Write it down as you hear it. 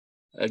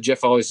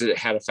Jeff always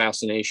had a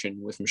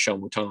fascination with Michel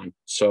Mouton.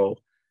 So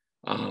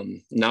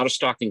not a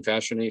stalking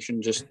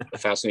fascination, just a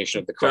fascination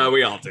of the car.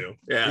 We all do.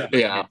 Yeah.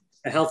 Yeah.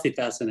 A healthy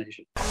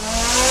fascination.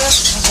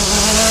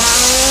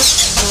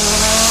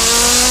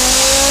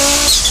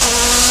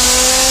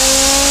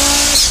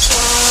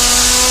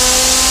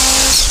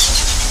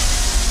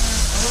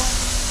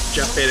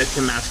 Jeff Beta,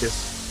 Tim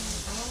Mascis.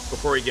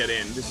 Before we get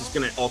in, this is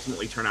going to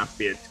ultimately turn out to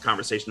be a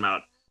conversation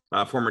about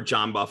former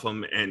John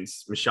Buffum and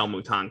Michel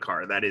Mouton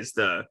car. That is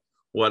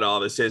what all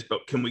this is.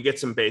 But can we get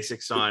some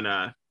basics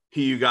on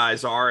who you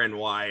guys are and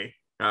why,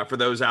 for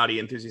those Audi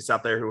enthusiasts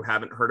out there who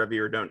haven't heard of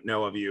you or don't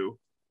know of you,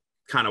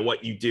 kind of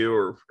what you do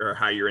or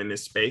how you're in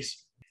this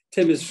space?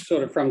 Tim is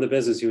sort of from the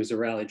business. He was a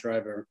rally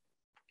driver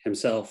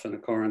himself and a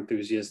car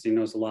enthusiast. He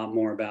knows a lot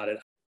more about it.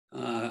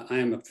 I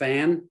am a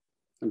fan.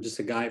 I'm just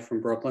a guy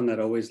from Brooklyn that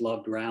always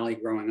loved rally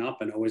growing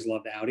up and always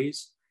loved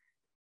Audis.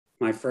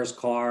 My first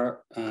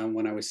car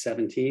when I was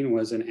 17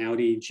 was an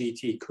Audi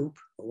GT Coupe,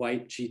 a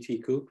white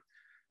GT Coupe.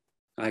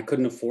 I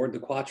couldn't afford the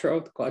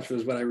Quattro. The Quattro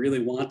was what I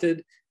really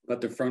wanted,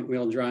 but the front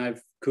wheel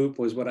drive Coupe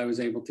was what I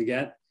was able to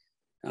get.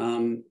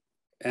 And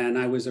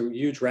I was a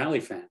huge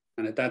rally fan.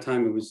 And at that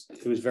time, it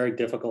was very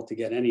difficult to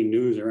get any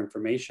news or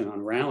information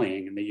on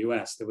rallying in the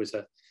US. There was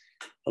a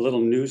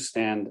little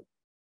newsstand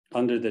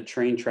under the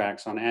train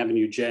tracks on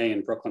Avenue J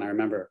in Brooklyn, I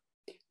remember,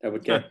 that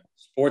would get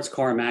Sports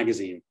Car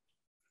Magazine.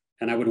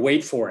 And I would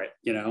wait for it,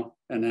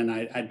 and then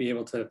I'd be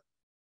able to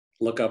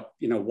look up,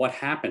 what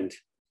happened,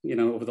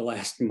 over the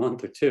last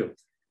month or two.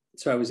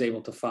 So I was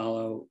able to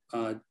follow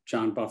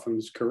John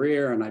Buffum's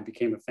career, and I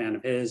became a fan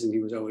of his, and he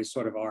was always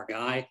sort of our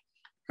guy,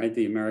 right?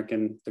 The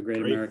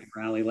great American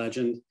rally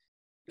legend.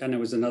 And there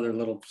was another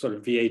little sort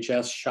of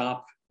VHS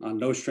shop on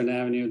Nostrand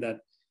Avenue that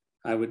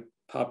I would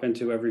pop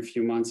into every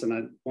few months,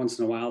 and once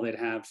in a while they'd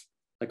have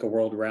like a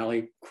World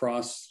Rally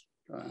Cross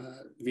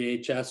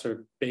VHS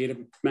or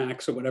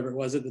Betamax or whatever it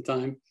was at the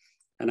time,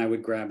 and I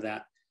would grab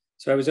that.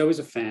 So I was always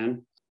a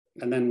fan.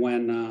 And then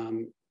when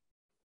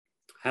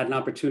I had an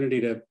opportunity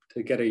to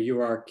get a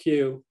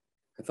URQ,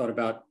 I thought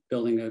about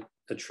building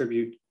a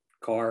tribute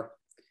car.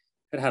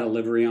 It had a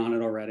livery on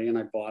it already, and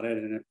I bought it,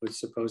 and it was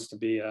supposed to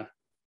be a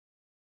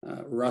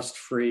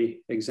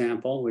rust-free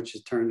example, which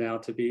has turned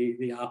out to be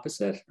the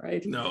opposite,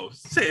 right? No,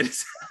 say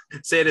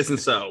it isn't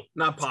so.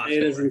 Not possible.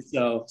 It isn't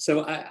so.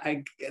 So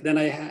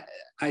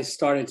I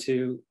started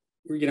to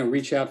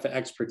reach out for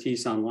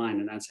expertise online,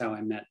 and that's how I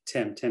met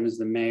Tim. Tim is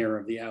the mayor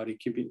of the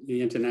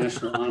the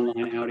international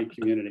online Audi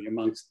community,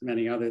 amongst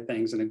many other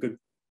things, and a good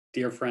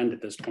dear friend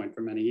at this point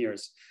for many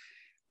years.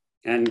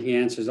 And he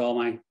answers all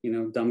my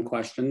dumb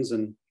questions.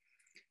 And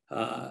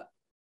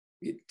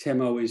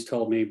Tim always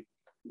told me,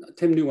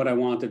 Tim knew what I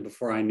wanted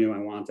before I knew I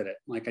wanted it.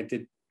 Like, I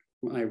did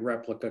my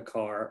replica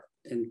car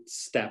in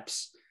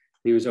steps.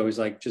 He was always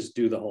like, just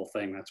do the whole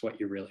thing. That's what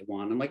you really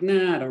want. I'm like,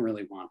 nah, I don't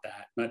really want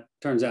that. But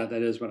turns out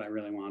that is what I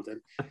really wanted.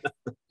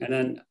 And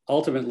then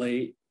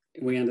ultimately,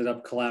 we ended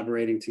up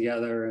collaborating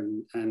together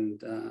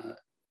and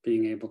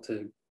being able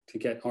to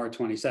get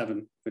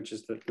R27, which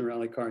is the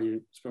rally car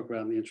you spoke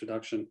about in the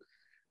introduction.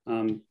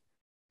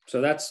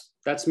 So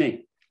that's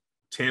me.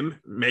 Tim,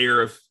 mayor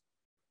of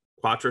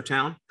Quattro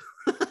Town.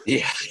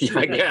 Yeah,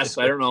 I guess.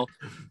 I don't know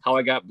how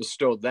I got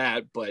bestowed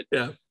that, but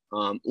yeah.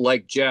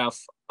 Like Jeff,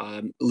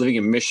 living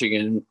in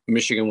Michigan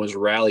was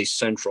rally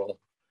central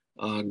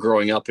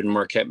growing up in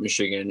Marquette,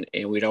 Michigan,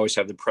 and we'd always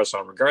have the Press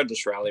On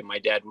Regardless rally. My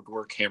dad would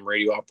work ham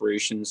radio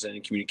operations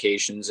and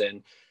communications,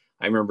 and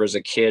I remember as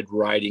a kid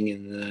riding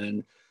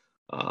in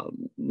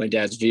my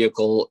dad's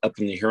vehicle up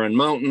in the Huron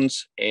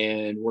Mountains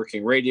and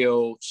working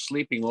radio,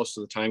 sleeping most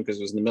of the time because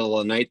it was in the middle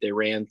of the night. They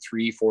ran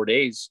 3-4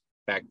 days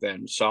back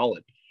then,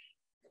 solid.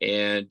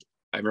 And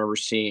I remember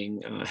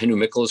seeing Henry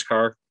Mikkela's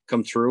car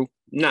come through,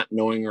 not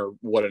knowing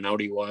what an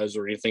Audi was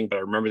or anything, but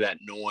I remember that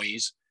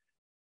noise.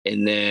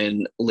 And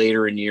then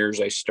later in years,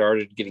 I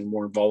started getting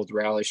more involved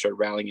with rally. I started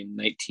rallying in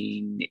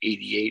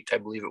 1988, I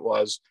believe it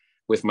was,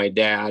 with my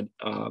dad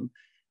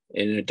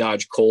in a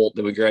Dodge Colt.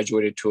 Then we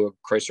graduated to a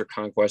Chrysler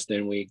Conquest.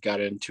 Then we got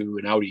into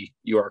an Audi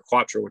UR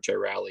Quattro, which I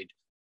rallied.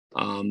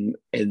 And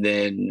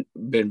then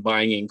been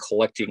buying and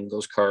collecting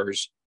those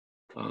cars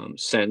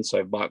since.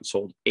 I've bought and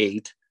sold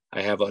 8.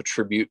 I have a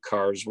tribute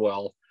car as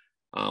well.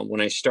 When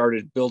I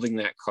started building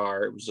that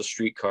car, it was a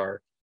street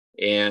car,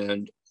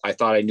 and I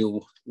thought I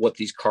knew what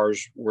these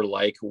cars were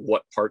like,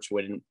 what parts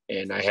went in,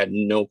 and I had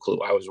no clue.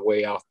 I was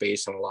way off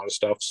base on a lot of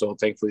stuff. So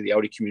thankfully, the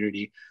Audi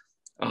community,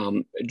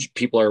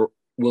 people are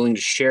willing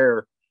to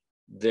share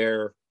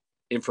their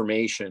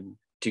information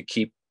to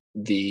keep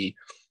the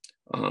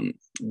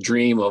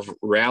dream of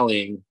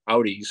rallying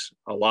Audis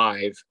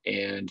alive.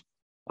 And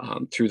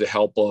through the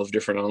help of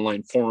different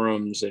online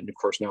forums and, of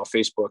course, now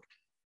Facebook,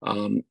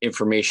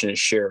 information is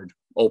shared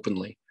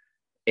openly.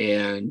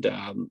 And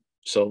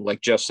so,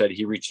 like Jeff said,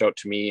 he reached out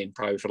to me, and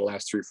probably for the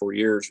last 3 or 4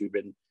 years, he's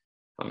been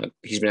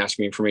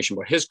asking me information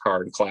about his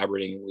car and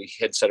collaborating. And we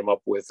had set him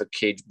up with a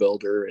cage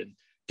builder and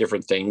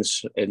different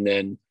things. And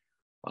then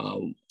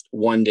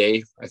one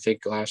day, I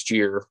think last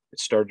year, it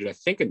started, I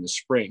think in the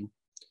spring,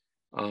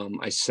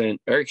 I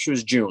sent, actually it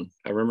was June.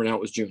 I remember now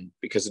it was June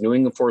because the New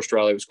England Forest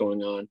Rally was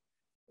going on,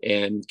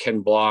 and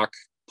Ken Block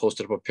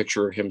posted up a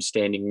picture of him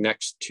standing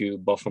next to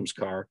Buffum's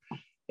car.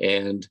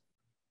 And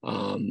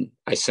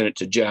I sent it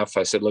to Jeff.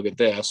 I said, look at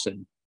this.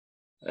 And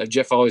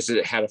Jeff always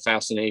had a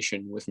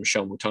fascination with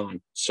Michel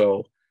Mouton.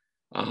 So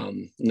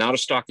not a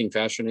stalking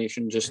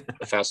fascination, just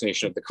a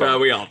fascination of the car.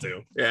 We all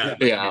do. Yeah.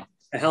 Yeah.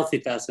 A healthy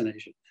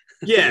fascination.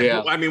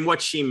 Yeah. I mean,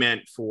 what she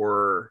meant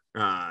for,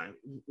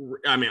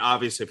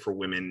 obviously for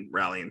women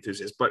rally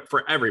enthusiasts, but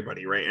for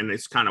everybody, right? And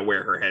it's kind of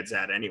where her head's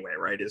at anyway,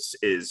 right?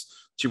 Is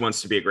she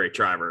wants to be a great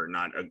driver,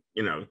 not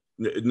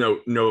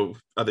no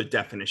other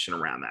definition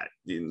around that.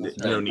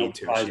 No need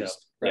to.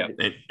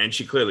 Right. And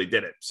she clearly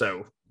did it.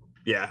 So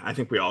yeah, I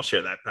think we all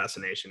share that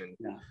fascination, and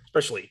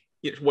especially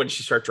when did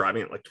she start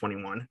driving at like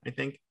 21, I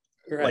think,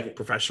 like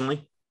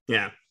professionally.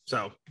 Yeah.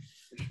 So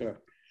for sure.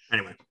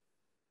 Anyway.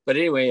 But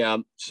anyway,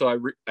 so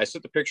I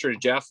sent the picture to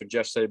Jeff, and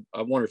Jeff said,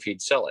 I wonder if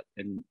he'd sell it.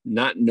 And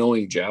not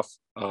knowing Jeff,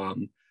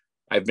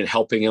 I've been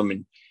helping him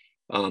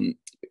and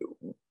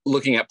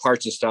looking at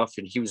parts and stuff.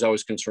 And he was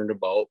always concerned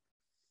about,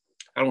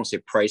 I don't want to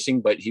say pricing,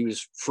 but he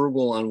was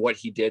frugal on what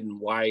he did and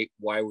why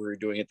we were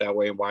doing it that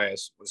way and why I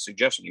was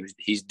suggesting.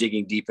 He's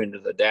digging deep into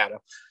the data.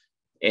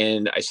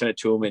 And I sent it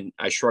to him, and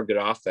I shrugged it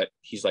off that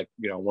he's like,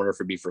 I wonder if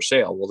it'd be for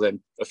sale. Well,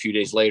 then a few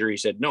days later, he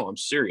said, no, I'm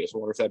serious. I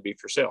wonder if that'd be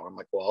for sale. I'm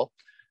like, well,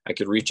 I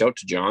could reach out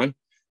to John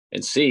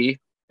and see.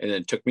 And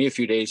then it took me a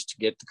few days to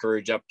get the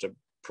courage up to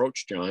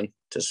approach John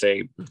to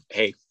say,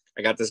 hey,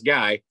 I got this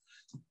guy.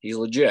 He's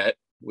legit.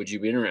 Would you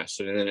be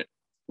interested? And then it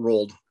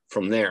rolled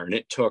from there. And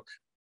it took,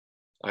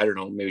 I don't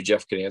know, maybe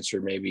Jeff could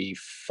answer, maybe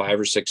 5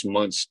 or 6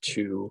 months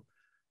to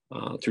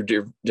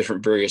through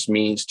different various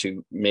means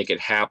to make it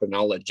happen.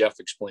 I'll let Jeff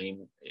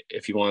explain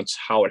if he wants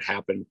how it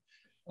happened.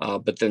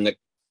 But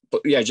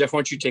Jeff, why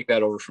don't you take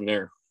that over from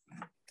there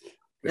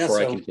before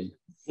I continue?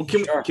 Well,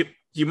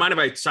 do you mind if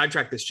I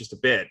sidetrack this just a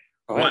bit?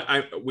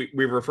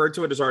 We referred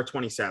to it as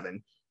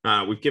R27.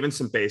 We've given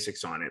some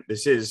basics on it.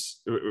 This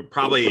is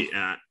probably,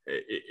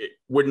 it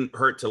wouldn't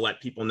hurt to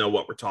let people know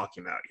what we're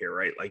talking about here,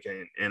 right? Like,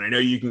 and I know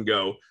you can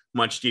go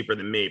much deeper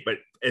than me, but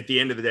at the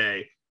end of the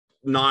day,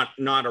 not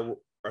a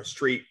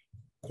street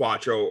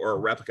Quattro or a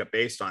replica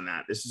based on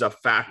that. This is a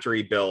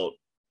factory built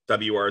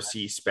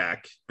WRC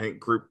spec. I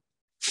think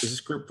is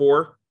this group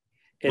 4?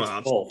 It's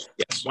both.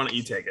 Yes. Why don't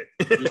you take it?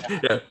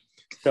 Yeah.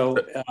 So,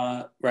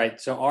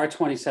 So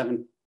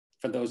R27,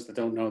 for those that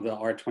don't know, the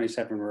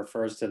R27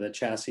 refers to the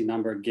chassis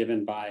number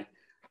given by,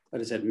 what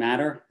is it,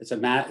 Matter? It's a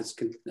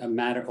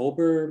Matter,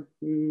 Ober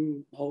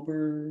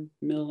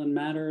Mill and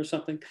Matter or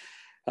something.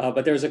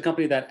 But there's a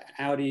company that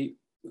Audi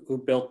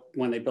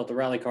when they built the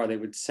rally car, they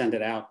would send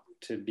it out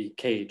to be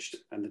caged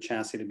and the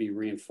chassis to be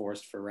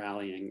reinforced for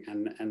rallying.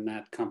 And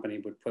that company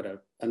would put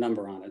a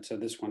number on it. So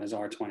this one is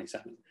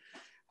R27.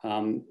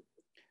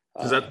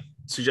 Does that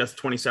suggest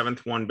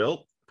 27th one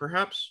built,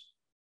 perhaps,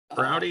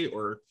 for Audi,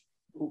 or?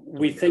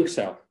 We think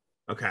so.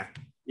 Okay.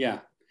 Yeah,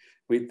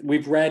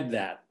 we've read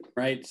that,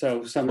 right?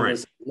 So some of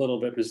it's a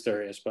little bit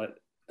mysterious, but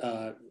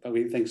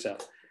we think so.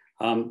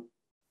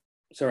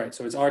 So it's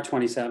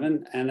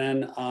R27, and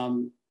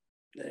then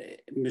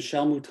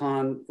Michel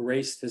Mouton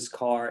raced this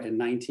car in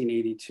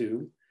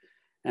 1982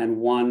 and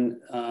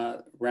won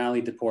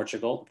Rally de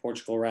Portugal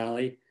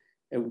Rally.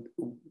 It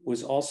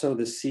was also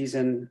the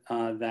season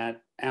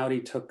that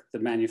Audi took the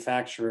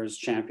manufacturer's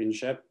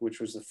championship, which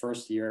was the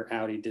first year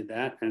Audi did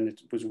that, and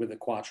it was with a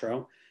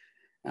Quattro.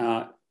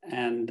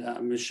 And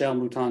Michel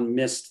Mouton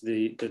missed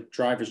the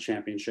driver's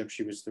championship.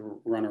 She was the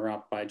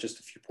runner-up by just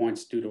a few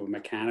points due to a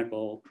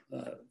mechanical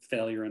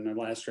failure in the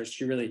last race.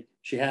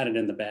 She had it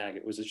in the bag.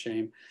 It was a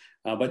shame,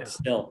 but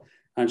still,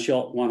 and she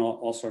won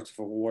all sorts of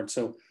awards.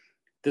 So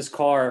this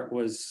car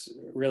was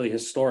really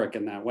historic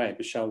in that way.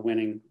 Michel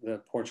winning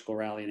the Portugal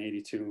Rally in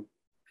 '82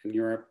 in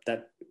Europe,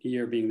 that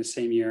year being the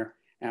same year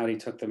Audi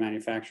took the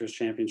manufacturer's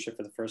championship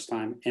for the first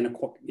time in a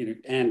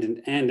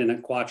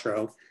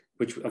Quattro,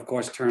 which of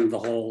course turned the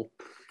whole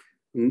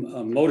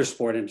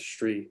motorsport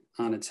industry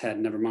on its head.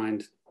 Never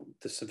mind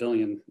the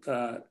civilian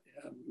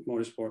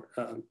motorsport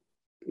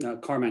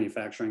car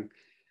manufacturing.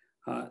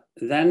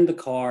 Then the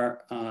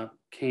car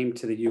came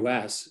to the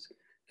U.S.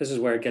 This is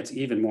where it gets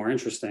even more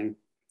interesting,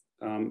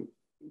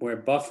 where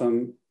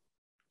Buffum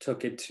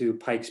took it to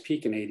Pikes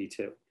Peak in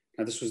 '82.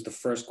 Now this was the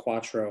first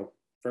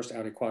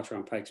Audi Quattro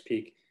on Pikes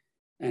Peak,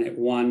 and it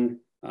won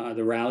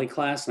the rally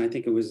class, and I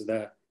think it was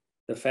the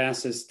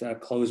fastest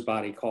closed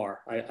body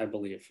car, I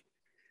believe.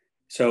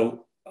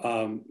 So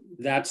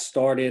that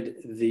started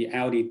the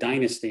Audi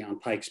dynasty on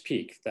Pikes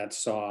Peak. That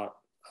saw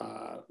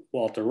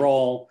Walter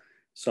Roll,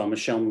 saw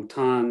Michel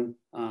Mouton,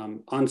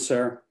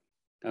 Unser.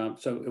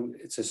 So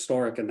it's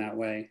historic in that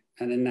way.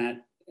 And in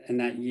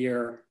that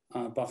year,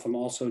 Buffum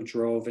also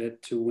drove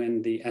it to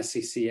win the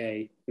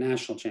SCCA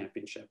National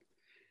Championship,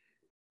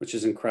 which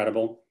is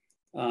incredible.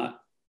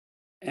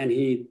 And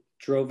he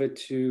drove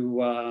it in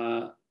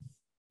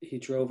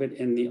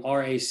the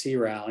RAC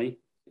rally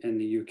in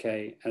the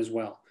UK as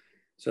well.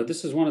 So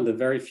this is one of the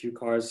very few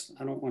cars,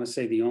 I don't want to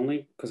say the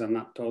only, because I'm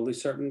not totally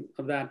certain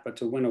of that, but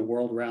to win a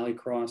World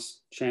Rallycross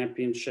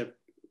Championship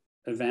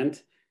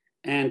event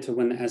and to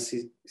win the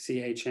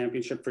SCCA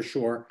Championship for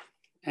sure,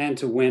 and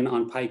to win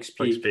on Pikes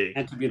Peak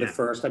and to be the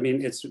first. I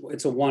mean,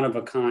 it's a one of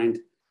a kind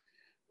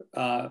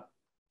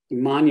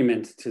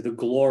monument to the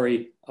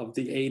glory of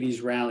the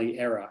 80s rally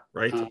era.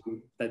 Right.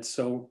 That's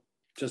so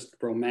just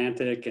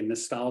romantic and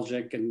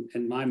nostalgic, and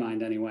in my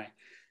mind anyway.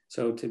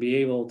 So to be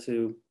able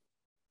to,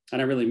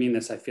 and I really mean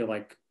this, I feel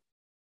like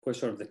we're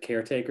sort of the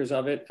caretakers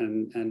of it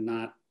and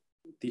not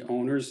the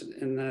owners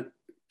in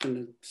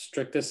the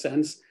strictest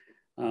sense.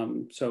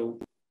 So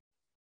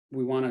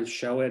we want to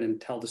show it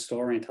and tell the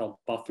story and tell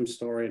Buffham's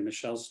story and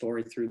Michelle's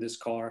story through this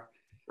car.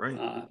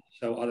 Right.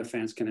 So other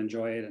fans can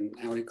enjoy it and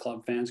Audi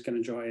Club fans can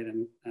enjoy it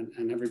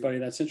and everybody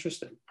that's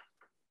interested.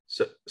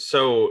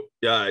 So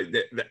now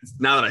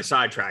that I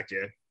sidetracked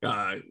you,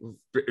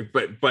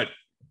 but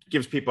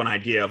gives people an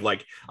idea of,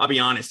 like, I'll be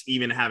honest,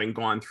 even having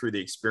gone through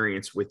the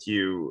experience with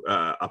you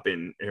up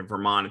in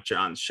Vermont at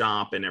John's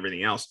shop and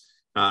everything else,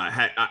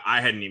 I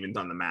hadn't even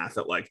done the math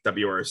at like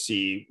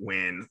WRC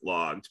win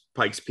logged,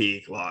 Pikes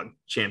Peak logged,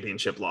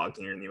 championship logged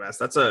here in the US.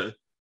 That's a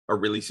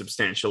really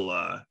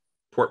substantial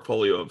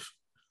portfolio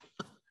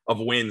of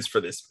wins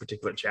for this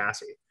particular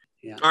chassis.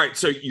 Yeah. All right.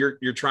 So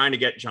you're trying to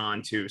get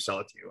John to sell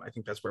it to you. I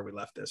think that's where we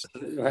left this.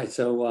 Right.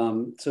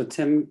 So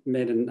Tim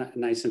made a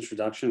nice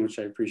introduction, which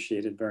I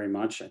appreciated very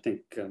much. I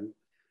think, and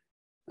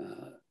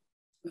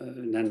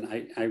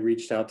then I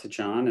reached out to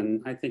John,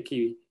 and I think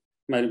he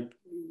might have,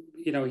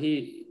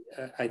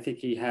 I think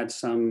he had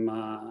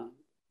some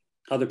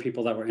other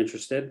people that were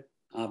interested.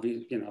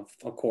 Obviously,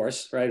 of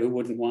course, right? Who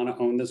wouldn't want to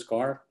own this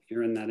car if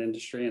you're in that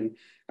industry? And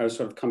I was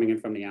sort of coming in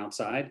from the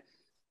outside,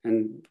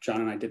 and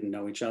John and I didn't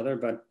know each other,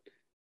 but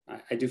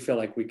I do feel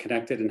like we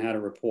connected and had a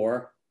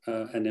rapport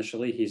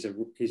initially.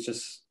 He's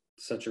just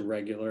such a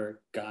regular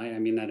guy. I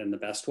mean that in the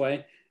best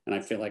way. And I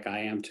feel like I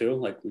am too.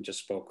 Like, we just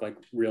spoke like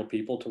real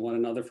people to one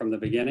another from the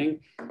beginning,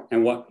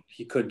 and what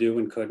he could do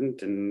and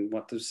couldn't, and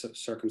what the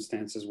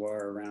circumstances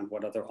were around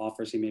what other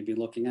offers he may be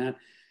looking at.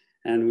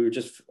 And we were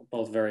just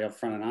both very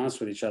upfront and honest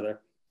with each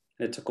other.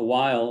 It took a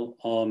while,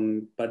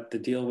 but the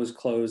deal was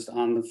closed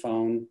on the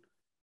phone,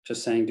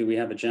 just saying, do we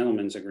have a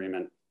gentleman's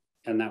agreement?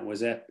 And that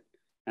was it.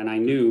 And I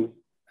knew,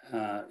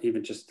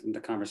 even just in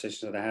the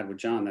conversations that I had with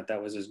John,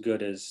 that was as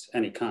good as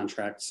any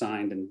contract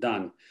signed and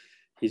done.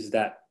 He's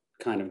that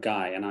kind of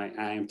guy, and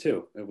I am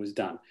too. It was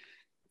done.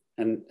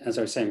 And as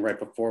I was saying right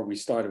before we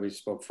started, we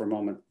spoke for a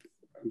moment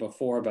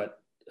before, but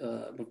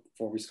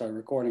before we started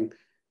recording,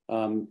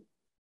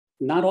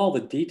 not all the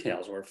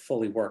details were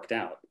fully worked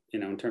out,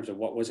 in terms of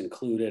what was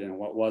included and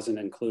what wasn't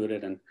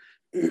included.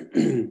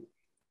 And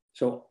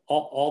so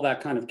all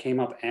that kind of came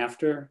up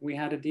after we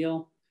had a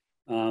deal.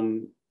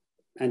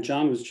 And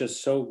John was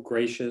just so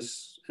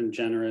gracious and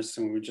generous,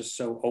 and we were just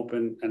so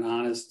open and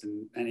honest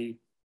in any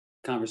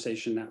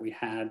conversation that we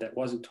had that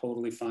wasn't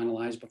totally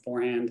finalized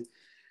beforehand.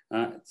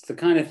 It's the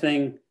kind of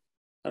thing,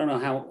 I don't know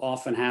how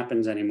often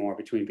happens anymore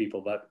between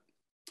people, but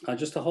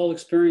just the whole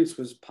experience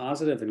was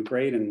positive and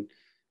great. And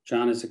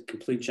John is a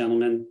complete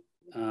gentleman.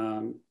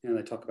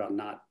 They talk about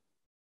not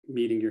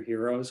meeting your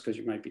heroes because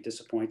you might be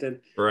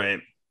disappointed. Right.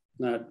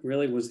 That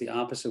really was the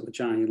opposite with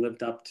John. He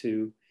lived up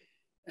to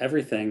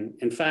everything.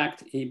 In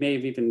fact, he may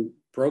have even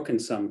broken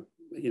some,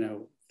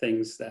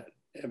 things that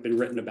have been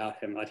written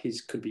about him, like he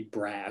could be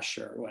brash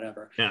or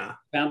whatever. Yeah.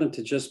 Found him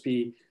to just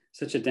be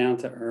such a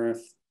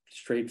down-to-earth,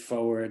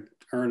 straightforward,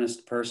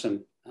 earnest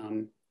person.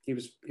 He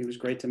was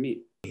great to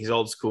meet. He's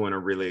old school in a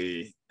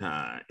really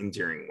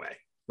endearing way,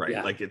 right?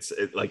 Yeah. Like it's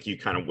like you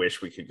kind of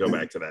wish we could go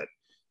back to that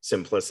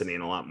simplicity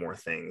in a lot more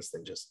things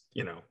than just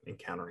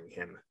encountering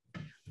him.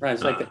 Right.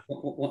 It's like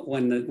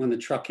when the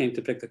truck came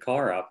to pick the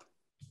car up,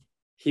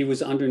 he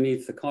was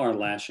underneath the car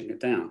lashing it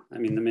down. I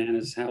mean, the man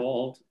is how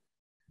old?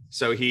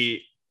 So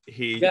he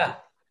yeah,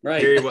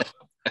 right.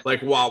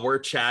 Like while we're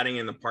chatting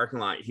in the parking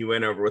lot, he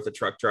went over with the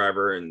truck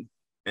driver and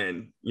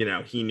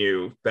he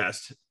knew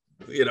best,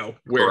 where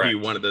Correct. He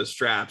wanted those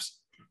straps.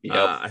 Yep.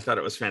 I thought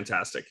it was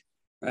fantastic.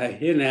 Right.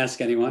 He didn't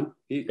ask anyone.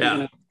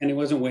 And he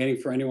wasn't waiting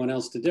for anyone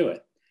else to do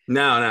it.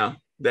 No.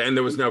 And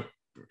there was no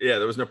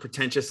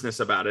pretentiousness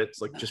about it. It's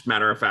like just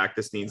matter of fact,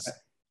 this needs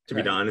to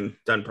be done and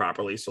done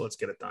properly. So let's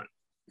get it done.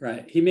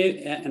 Right.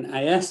 And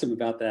I asked him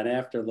about that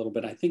after a little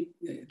bit. I think,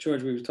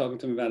 George, we were talking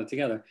to him about it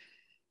together.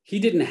 He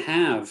didn't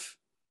have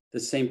the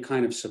same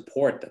kind of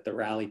support that the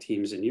rally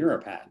teams in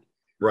Europe had.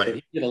 Right. So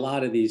he did a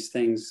lot of these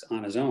things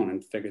on his own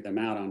and figured them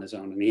out on his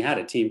own. And he had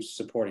a team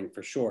supporting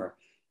for sure,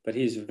 but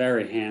he's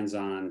very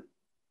hands-on,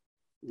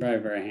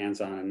 very, very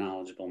hands-on and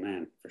knowledgeable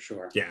man for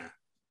sure. Yeah.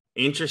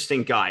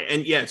 Interesting guy.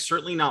 And yeah,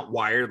 certainly not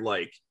wired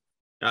like,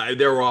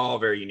 they were all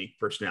very unique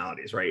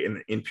personalities, right?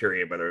 In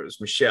period, whether it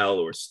was Michelle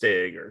or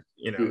Stig or,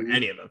 mm-hmm.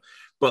 any of them.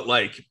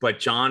 But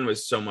John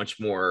was so much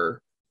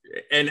more,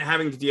 and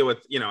having to deal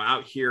with,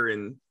 out here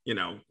in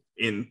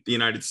the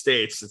United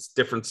States, it's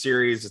different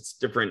series, it's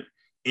different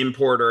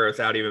importer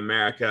without even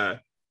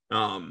America.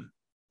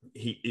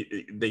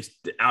 the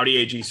Audi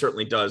AG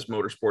certainly does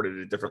motorsport at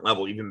a different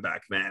level even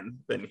back then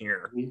than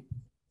here. Mhm.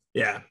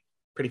 Yeah,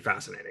 pretty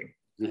fascinating.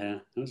 Yeah,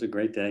 it was a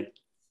great day.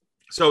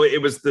 So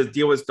the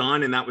deal was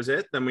done and that was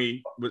it. Then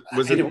It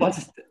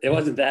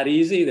wasn't that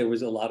easy. There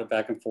was a lot of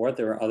back and forth.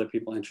 There were other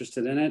people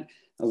interested in it.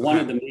 One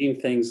of the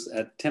main things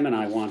that Tim and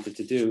I wanted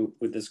to do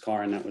with this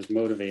car, and that was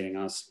motivating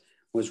us,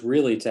 was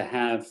really to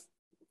have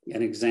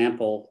an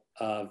example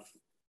of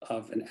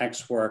an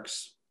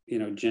X-Works,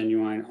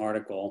 genuine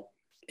article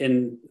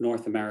in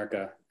North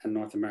America, and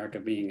North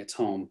America being its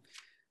home.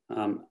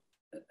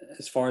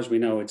 As far as we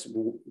know, it's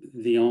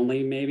the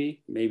only,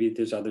 maybe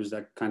there's others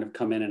that kind of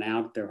come in and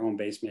out. Their home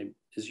base maybe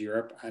is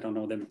Europe. I don't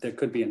know. There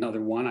could be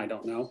another one. I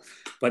don't know.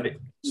 But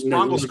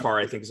Spongle's car,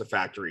 I think, is a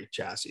factory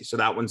chassis. So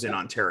that one's in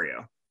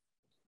Ontario.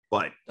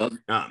 But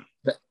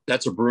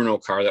that's a Bruno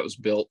car that was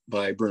built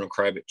by Bruno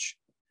Krivich.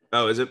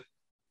 Oh, is it?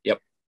 Yep.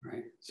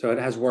 Right. So it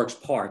has works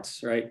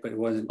parts, right? But it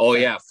wasn't. Oh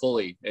yeah,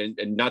 fully. And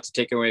not to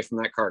take away from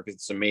that car, because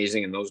it's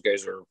amazing, and those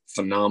guys are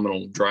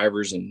phenomenal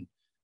drivers, and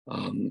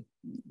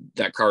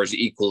that car is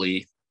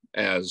equally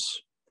as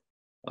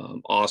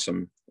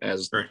awesome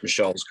as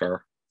Michelle's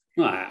car.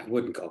 Well, I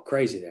wouldn't go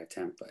crazy there,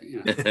 Tim, but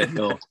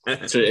No,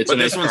 it's but a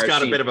this nice one's car.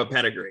 got a bit of a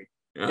pedigree.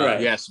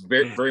 Right. Yes,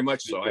 very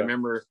much so. I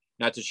remember,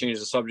 not to change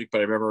the subject, but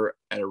I remember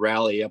at a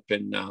rally up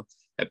in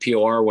at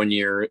POR one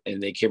year,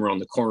 and they came around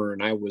the corner,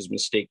 and I was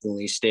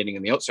mistakenly standing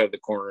on the outside of the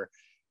corner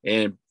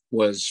and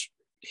was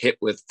hit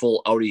with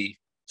full Audi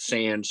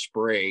sand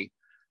spray,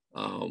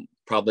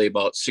 probably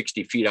about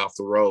 60 feet off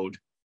the road,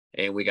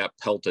 and we got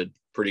pelted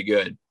pretty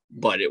good,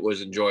 but it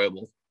was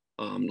enjoyable.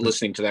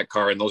 Listening to that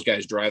car, and those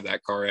guys drive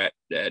that car at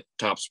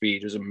top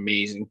speed is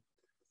amazing.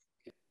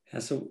 Yeah,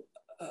 so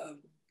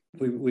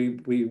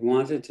we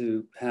wanted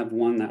to have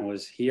one that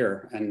was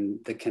here, and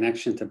the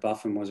connection to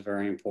Buffum was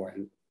very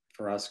important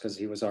for us because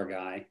he was our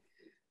guy.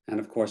 And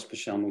of course,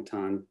 Michel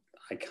Mouton,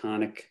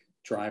 iconic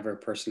driver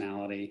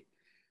personality,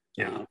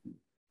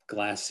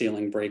 glass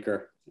ceiling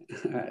breaker,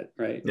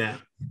 right? Yeah.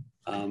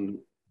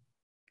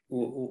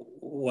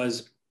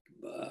 Was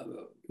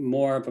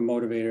more of a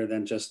motivator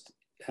than just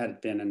had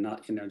it been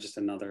just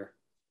another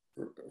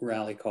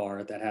rally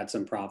car that had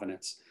some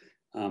provenance.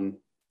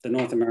 The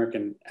North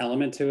American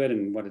element to it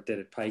and what it did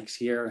at Pikes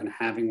here, and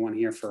having one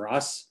here for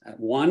us at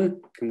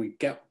one, can we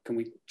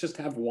just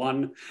have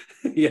one?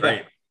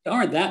 Right. There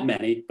aren't that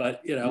many,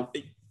 but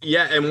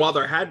Yeah, and while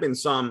there had been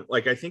some,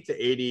 like I think the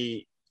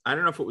 80, I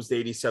don't know if it was the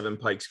 87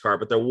 Pikes car,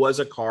 but there was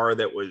a car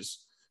that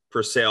was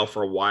for sale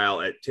for a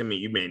while at, Timmy,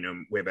 you may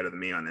know way better than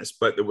me on this,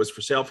 but it was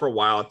for sale for a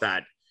while at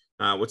that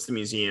what's the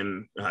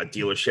museum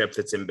dealership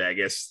that's in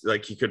Vegas?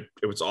 Like it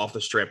was off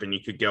the strip and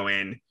you could go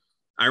in.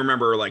 I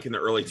remember like in the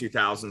early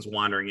 2000s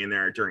wandering in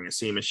there during a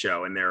SEMA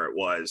show, and there it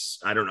was.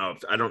 I don't know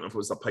if it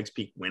was the Pikes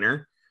Peak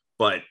winner,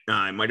 but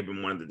it might have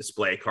been one of the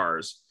display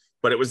cars,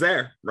 but it was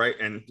there. Right.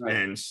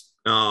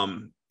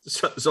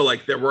 So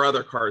like there were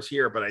other cars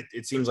here, but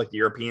it seems like the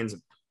Europeans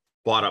have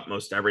bought up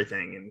most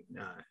everything.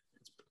 And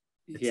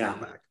it's yeah,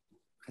 back.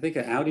 I think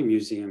the Audi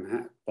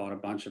Museum bought a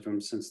bunch of them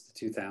since the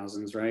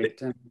 2000s, right?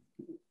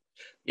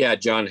 Yeah,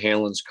 John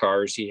Hanlon's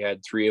cars. He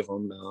had three of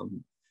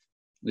them.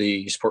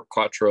 The Sport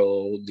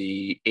Quattro,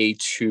 the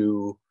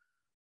A2,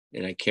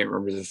 and I can't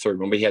remember the third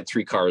one, but he had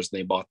three cars, and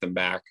they bought them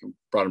back and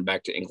brought them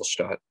back to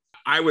Ingolstadt.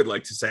 I would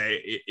like to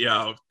say,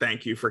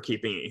 thank you for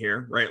keeping it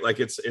here, right? Like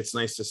it's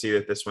nice to see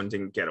that this one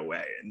didn't get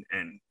away,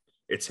 and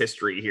its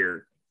history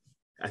here,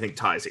 I think,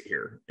 ties it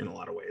here in a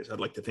lot of ways.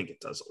 I'd like to think it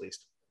does, at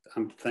least.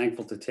 I'm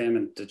thankful to Tim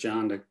and to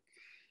John to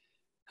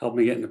help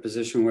me get in a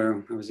position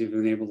where I was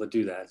even able to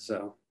do that.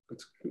 So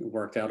it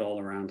worked out all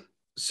around.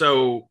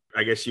 So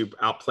I guess you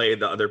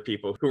outplayed the other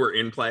people who were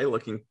in play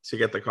looking to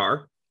get the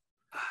car.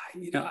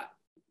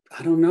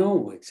 I don't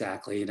know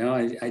exactly.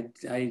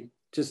 I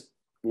just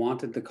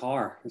wanted the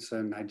car,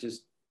 and I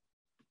just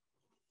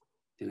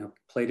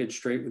played it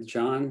straight with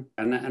John,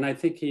 and I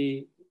think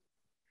he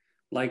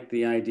liked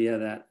the idea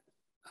that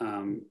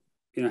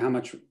how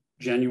much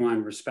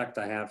genuine respect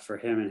I have for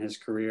him and his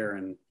career,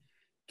 and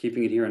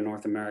keeping it here in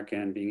North America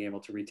and being able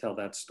to retell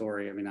that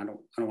story. I mean, I don't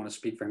want to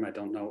speak for him. I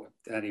don't know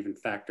if that even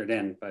factored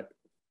in, but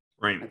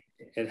right,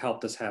 it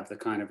helped us have the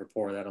kind of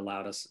rapport that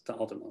allowed us to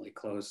ultimately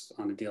close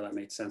on a deal that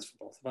made sense for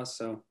both of us.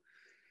 So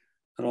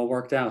it all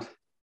worked out.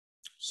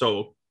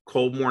 So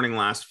cold morning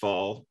last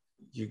fall,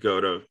 you go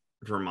to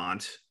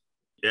Vermont.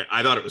 Yeah,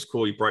 I thought it was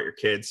cool. You brought your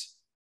kids.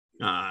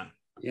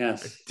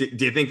 Yes. Do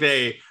you think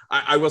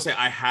I will say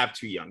I have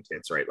two young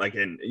kids, right? Like,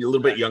 and a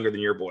little bit younger than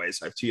your boys.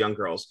 I have two young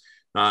girls.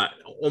 On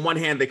one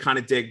hand, they kind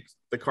of dig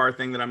the car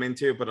thing that I'm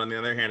into, but on the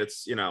other hand,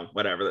 it's,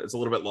 whatever. It's a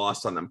little bit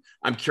lost on them.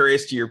 I'm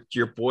curious, do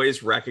your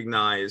boys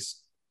recognize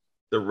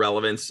the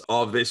relevance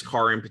of this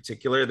car in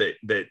particular,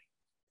 that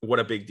what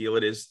a big deal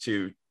it is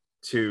to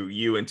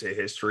you and to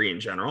history in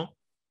general?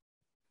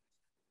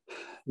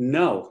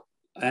 No.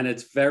 And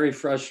it's very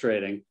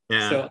frustrating.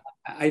 Yeah. So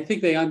I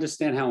think they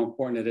understand how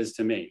important it is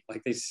to me.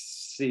 Like they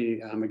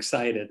see I'm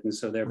excited, and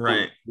so they're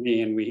right.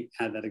 Me, and we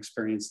had that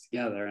experience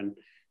together. And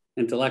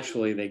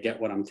intellectually, they get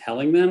what I'm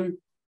telling them,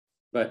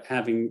 but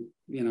having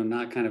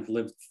not kind of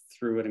lived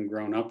through it and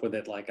grown up with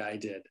it like I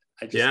did.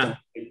 I just Yeah. don't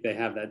think they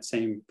have that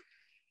same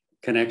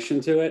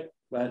connection to it.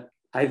 But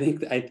I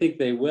think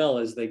they will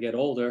as they get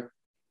older.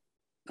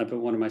 I put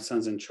one of my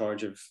sons in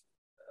charge of,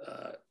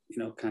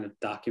 kind of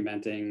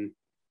documenting,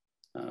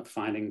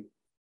 finding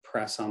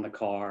press on the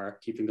car,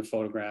 keeping the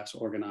photographs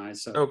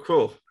organized. So, Oh,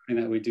 cool.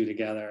 that we do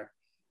together.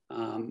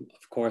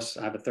 Of course,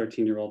 I have a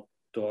 13-year-old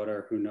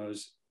daughter who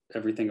knows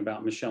everything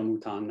about Michèle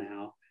Mouton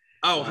now.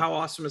 Oh, how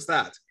awesome is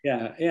that?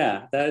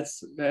 Yeah,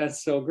 that's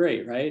so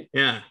great, right?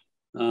 Yeah.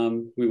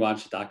 We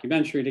watched a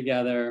documentary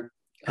together.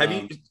 Have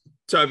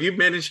you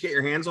managed to get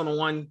your hands on the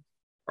one?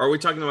 Are we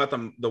talking about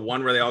the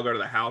one where they all go to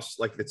the house,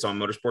 like it's on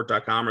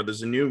motorsport.com, or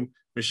there's a new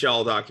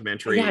Michèle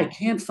documentary? Yeah, I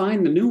can't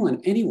find the new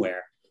one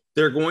anywhere.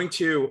 They're going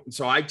to,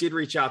 so I did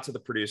reach out to the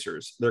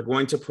producers. They're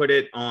going to put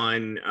it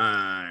on,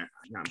 I'm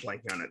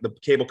blanking on it, the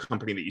cable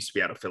company that used to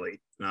be out of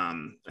Philly.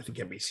 I think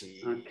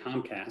NBC.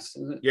 Comcast,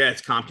 is it? Yeah,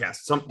 it's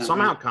Comcast.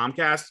 Somehow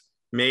Comcast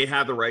may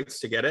have the rights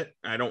to get it.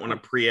 I don't want to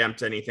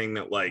preempt anything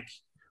that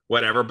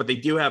whatever, but they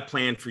do have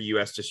planned for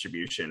US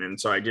distribution. And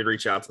so I did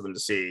reach out to them to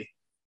see,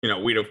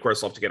 we'd of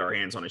course love to get our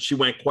hands on it. She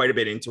went quite a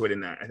bit into it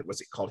in that,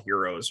 was it called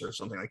Heroes or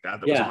something like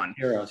that? That was on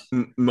Heroes.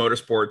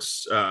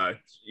 Motorsports,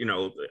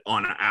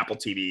 on Apple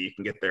TV. You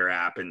can get their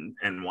app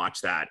and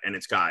watch that. And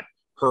it's got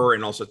her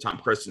and also Tom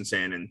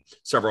Christensen and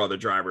several other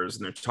drivers,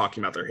 and they're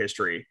talking about their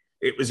history.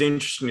 It was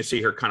interesting to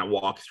see her kind of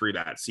walk through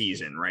that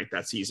season, right?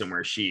 That season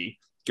where she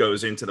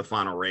goes into the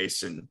final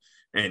race and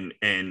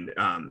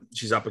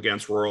she's up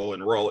against Royal,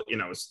 and Royal,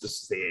 this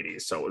is the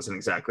 80s, so it wasn't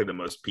exactly the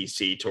most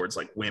PC towards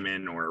like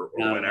women or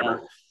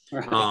whatever.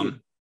 Right.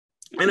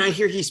 And I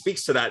hear he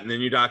speaks to that in the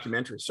new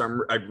documentary,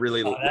 so I'd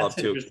really love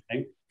to.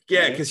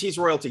 Yeah, because he's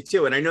royalty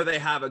too, and I know they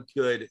have a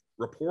good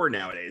rapport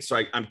nowadays.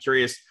 So I'm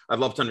curious. I'd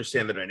love to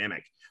understand the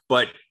dynamic.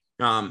 But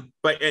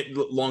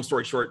long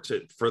story short,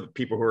 for the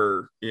people who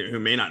are who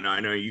may not know, I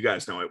know you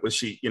guys know it. Was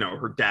she?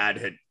 Her dad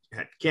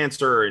had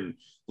cancer and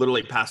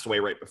literally passed away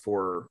right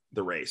before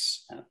the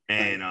race,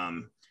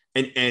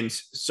 and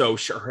so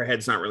her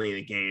head's not really in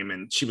the game,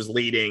 and she was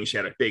leading. She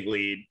had a big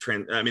lead.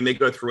 They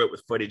go through it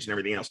with footage and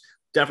everything else.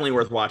 Definitely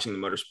worth watching the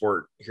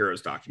Motorsport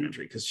Heroes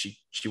documentary because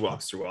she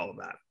walks through all of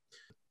that.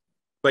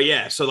 But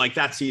yeah, so like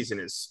that season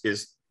is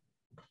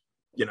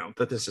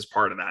that this is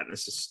part of that, and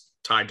this is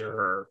tied to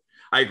her.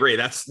 I agree.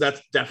 That's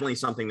definitely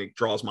something that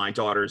draws my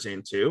daughters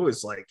into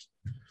is like,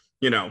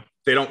 they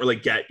don't really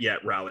get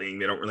yet rallying.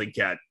 They don't really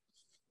get,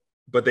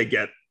 but they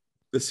get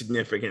the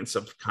significance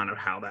of kind of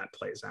how that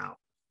plays out.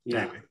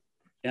 Yeah. Anyway.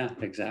 Yeah,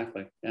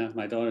 exactly. Yeah,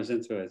 my daughter's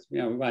into it.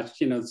 We watched,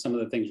 some of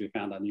the things we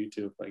found on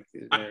YouTube. Like,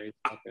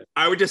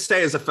 I would just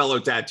say, as a fellow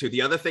dad too,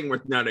 the other thing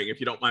worth noting,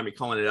 if you don't mind me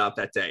calling it out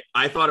that day,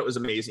 I thought it was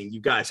amazing.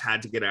 You guys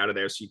had to get out of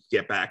there so you could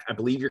get back. I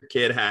believe your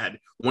kid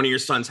one of your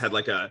sons had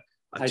like a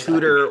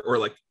tutor or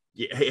like,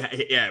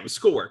 it was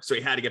schoolwork, so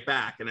he had to get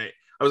back. And I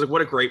was like,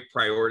 what a great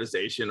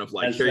prioritization of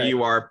like, here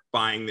you are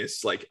buying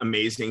this like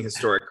amazing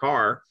historic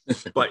car,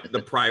 but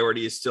the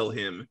priority is still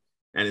him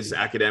and his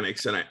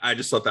academics. And I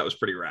just thought that was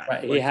pretty rad.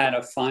 Right. He had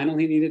a final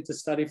he needed to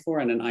study for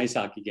and an ice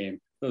hockey game.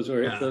 Those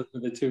were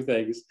the two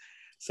things.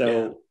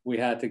 So we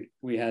had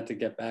to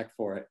get back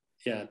for it.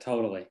 Yeah,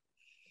 totally.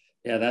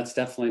 Yeah, that's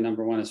definitely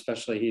number one,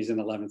 especially he's in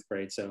 11th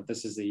grade. So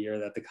this is the year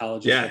that the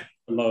college is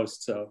the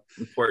most. So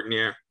important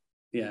year.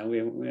 Yeah, we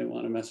didn't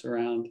want to mess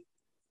around.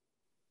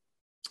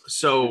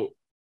 So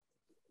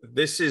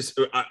this is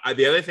the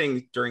other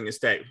thing during this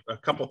day, a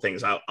couple of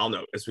things I'll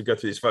note as we go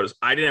through these photos.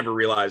 I didn't ever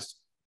realize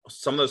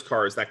some of those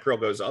cars, that grill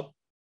goes up.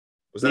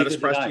 Was that a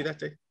surprise to you that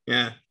day?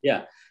 Yeah.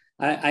 Yeah.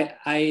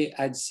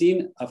 I'd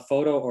seen a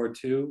photo or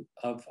two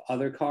of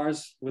other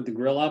cars with the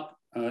grill up.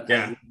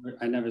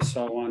 I never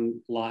saw one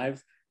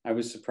live. I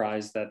was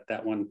surprised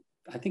that one,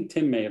 I think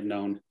Tim may have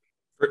known.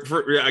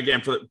 For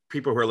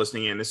people who are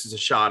listening in, this is a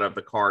shot of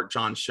the car.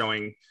 John's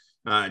showing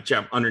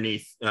Jeff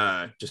underneath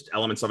just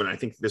elements of it. And I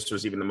think this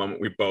was even the moment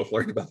we both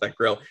learned about that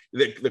grill.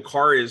 The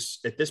car is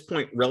at this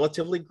point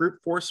relatively Group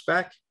 4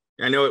 spec.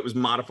 I know it was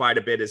modified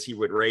a bit as he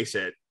would race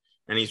it,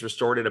 and he's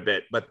restored it a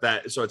bit,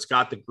 but so it's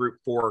got the Group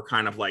 4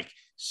 kind of like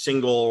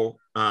single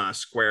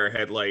square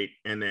headlight,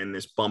 and then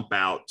this bump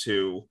out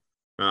to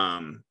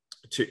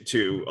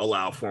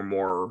allow for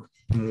more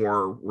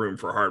room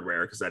for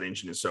hardware because that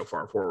engine is so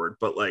far forward,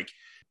 but like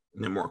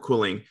more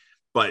cooling.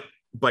 But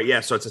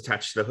yeah, so it's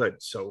attached to the hood.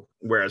 So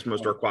whereas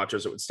most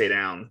Torquatros it would stay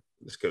down,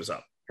 this goes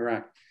up.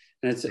 Correct,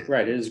 and it's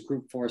right. It is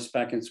Group 4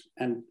 spec,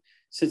 and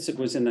since it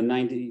was in the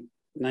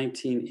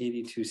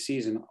 1982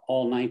 season,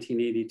 all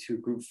 1982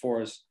 Group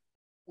 4s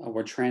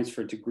were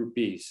transferred to Group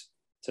Bs.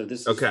 So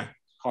this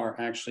car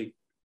actually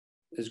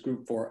is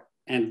Group 4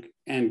 and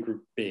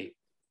Group B.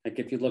 Like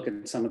if you look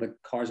at some of the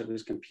cars it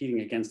was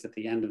competing against at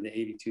the end of the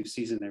 82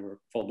 season, they were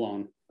full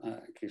blown.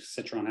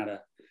 Citroen had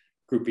a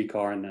Group B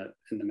car in the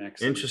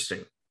mix.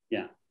 Interesting.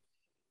 Yeah.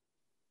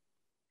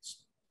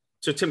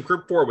 So Tim,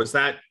 Group 4, was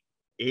that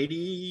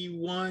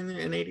 81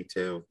 and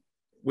 82?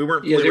 We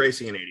weren't fully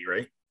racing in 80,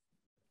 right?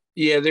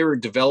 Yeah, they were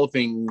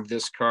developing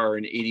this car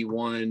in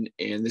 81,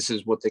 and this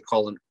is what they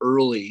call an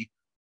early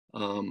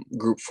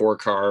Group 4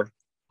 car.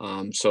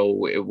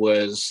 So it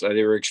was,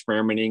 they were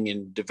experimenting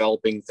and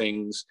developing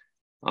things.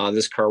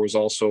 This car was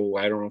also,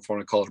 I don't know if I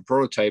want to call it a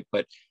prototype,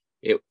 but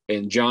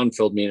and John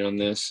filled me in on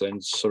this,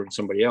 and so did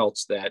somebody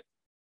else, that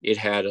it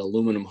had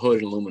aluminum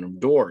hood and aluminum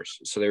doors.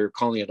 So they were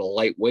calling it a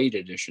lightweight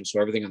edition. So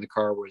everything on the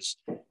car was,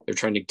 they're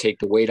trying to take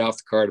the weight off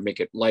the car to make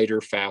it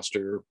lighter,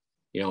 faster.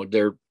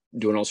 They're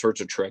doing all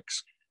sorts of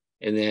tricks.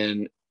 And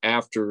then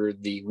after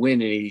the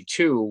win in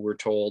 82, we're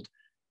told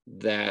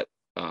that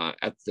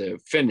at the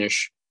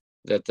finish,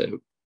 that the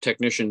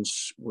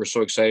technicians were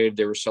so excited,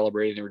 they were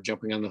celebrating, they were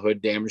jumping on the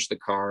hood, damaged the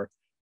car.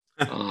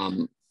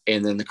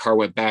 And then the car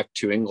went back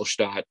to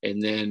Ingolstadt,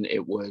 and then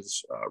it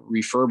was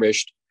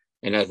refurbished.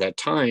 And at that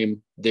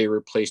time, they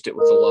replaced it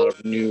with a lot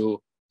of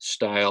new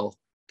style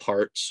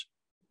parts,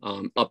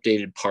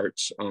 updated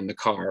parts on the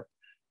car.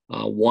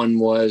 One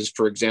was,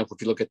 for example,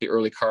 if you look at the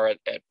early car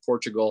at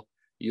Portugal,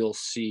 you'll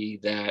see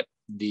that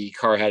the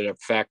car had a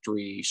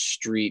factory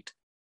street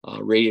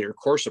radiator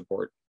core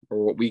support,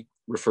 or what we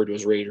refer to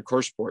as radiator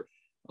core support.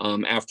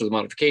 After the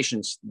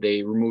modifications,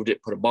 they removed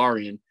it, put a bar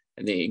in,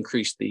 and they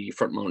increased the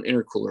front mount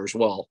intercooler as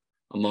well,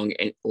 among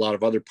a lot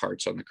of other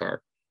parts on the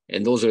car.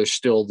 And those are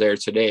still there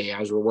today.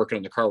 As we're working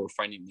on the car, we're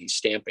finding these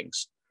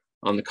stampings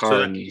on the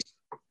car.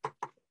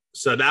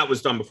 So that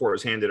was done before it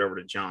was handed over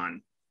to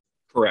John.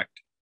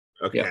 Correct.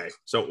 Okay. Yeah.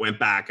 So it went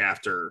back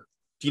after.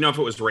 Do you know if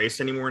it was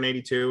raced anymore in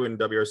 82 in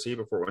WRC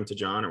before it went to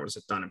John, or was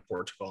it done in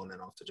Portugal and then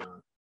off to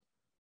John?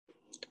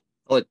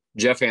 I'll let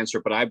Jeff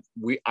answer, but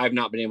I've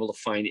not been able to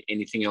find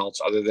anything else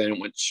other than it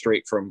went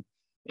straight from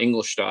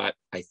Ingolstadt,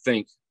 I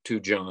think, to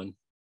John.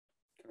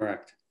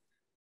 Correct.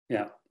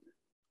 Yeah.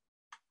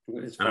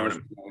 As far as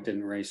we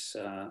didn't race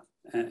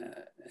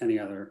any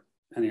other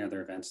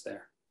events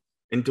there.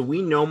 And do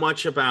we know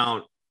much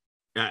about?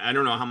 I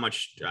don't know how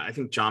much. I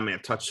think John may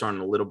have touched on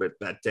it a little bit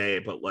that day,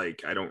 but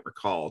like I don't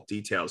recall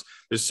details.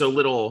 There's so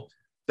little.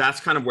 That's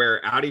kind of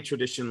where Audi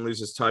tradition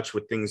loses touch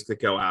with things that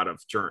go out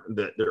of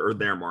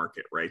their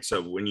market, right?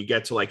 So when you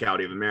get to like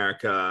Audi of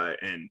America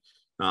and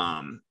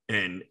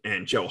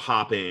Joe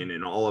Hoppen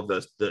and all of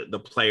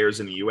the players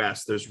in the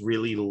US, there's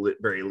really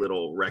very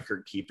little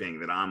record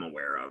keeping that I'm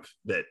aware of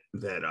that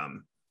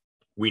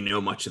we know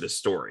much of the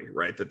story,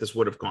 right? That this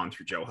would have gone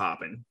through Joe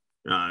Hoppen,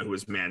 who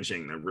was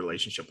managing the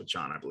relationship with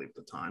John, I believe, at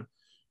the time.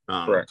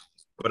 Correct.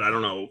 But I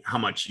don't know how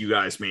much you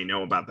guys may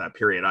know about that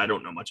period. I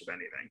don't know much of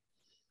anything.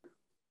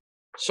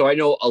 So I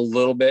know a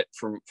little bit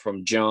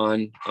from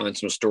John on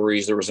some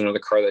stories. There was another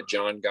car that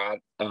John got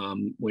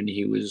when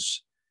he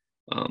was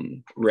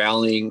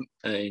rallying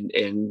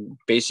and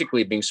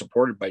basically being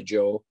supported by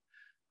Joe.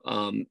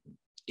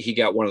 He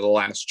got one of the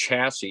last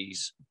chassis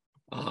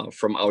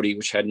from Audi,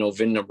 which had no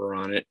VIN number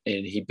on it,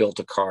 and he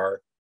built a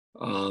car.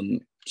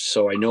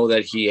 So I know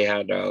that he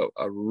had a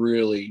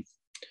really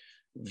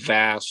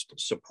vast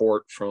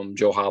support from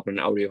Joe Hoppen and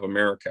Audi of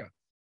America.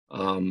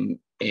 And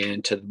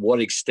to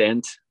what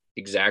extent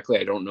exactly,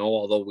 I don't know,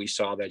 although we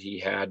saw that he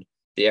had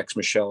the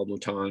ex-Michel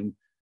Mouton.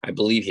 I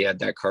believe he had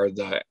that car,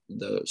 the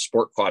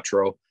Sport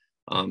Quattro.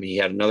 He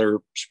had another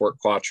Sport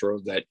Quattro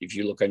that if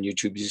you look on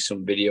YouTube, you see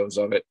some videos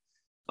of it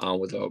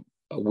with a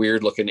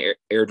weird looking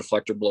air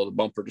deflector below the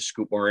bumper to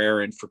scoop more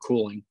air in for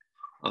cooling.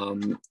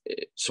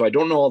 So I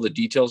don't know all the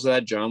details of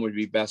that. John would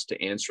be best to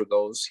answer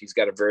those. He's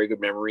got a very good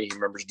memory. He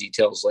remembers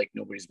details like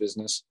nobody's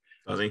business.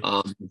 But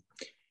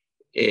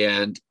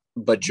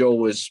Joe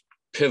was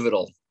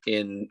pivotal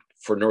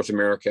for North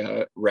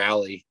America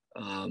Rally.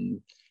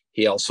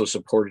 He also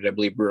supported, I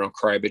believe, Bruno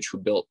Krajbic, who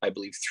built, I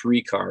believe,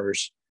 3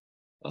 cars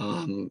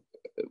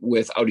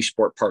with Audi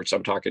Sport parts.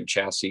 I'm talking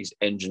chassis,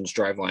 engines,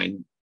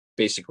 driveline,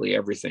 basically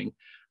everything.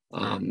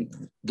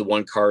 The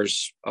one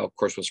car's, of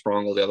course, with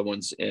Sprongel, the other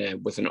one's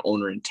with an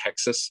owner in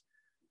Texas.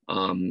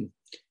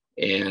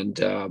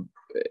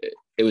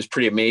 It was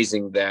pretty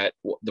amazing that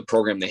the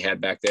program they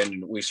had back then,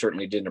 and we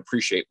certainly didn't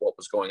appreciate what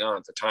was going on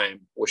at the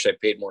time. Wish I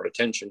paid more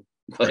attention.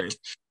 But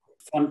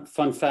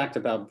fun fact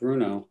about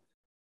Bruno,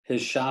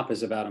 his shop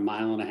is about 1.5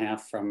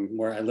 miles from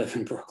where I live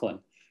in Brooklyn.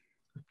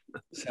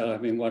 So, I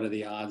mean, what are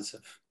the odds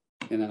of,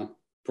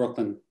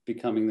 Brooklyn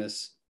becoming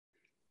this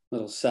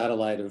little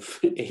satellite of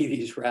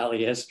 80s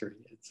rally history?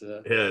 It's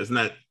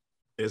yeah,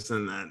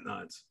 isn't that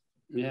nuts?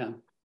 Yeah.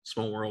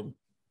 Small world.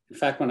 In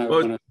fact, when I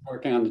was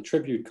working on the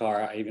tribute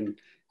car,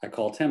 I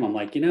called him. I'm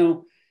like,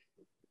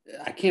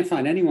 I can't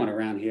find anyone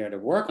around here to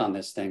work on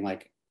this thing.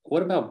 Like,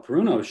 what about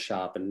Bruno's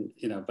shop? And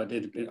but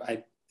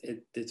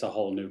it's a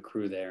whole new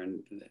crew there,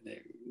 and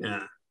they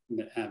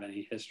didn't have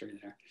any history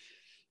there,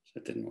 so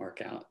it didn't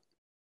work out.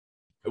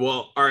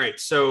 Well, all right.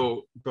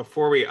 So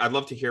I'd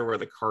love to hear where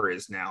the car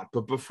is now,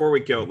 but before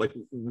we go, like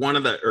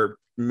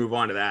move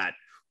on to that,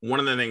 one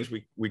of the things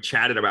we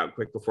chatted about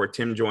quick before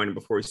Tim joined and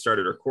before we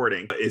started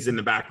recording is in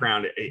the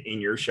background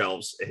in your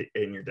shelves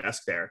in your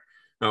desk there.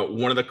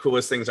 One of the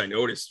coolest things I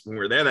noticed when we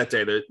were there that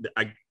day,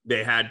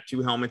 they had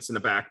 2 helmets in the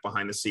back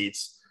behind the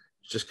seats,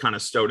 just kind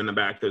of stowed in the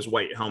back, those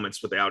white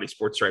helmets with the Audi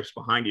Sport stripes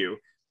behind you.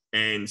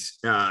 And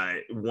I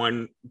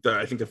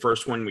think the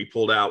first one we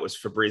pulled out was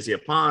Fabrizia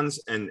Pons,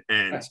 and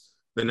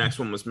the next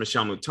one was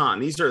Michel Mouton.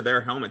 These are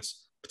their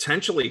helmets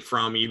potentially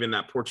from even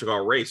that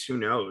Portugal race. Who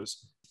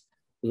knows?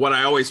 What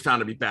I always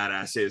found to be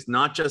badass is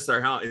not just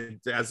their how it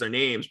has their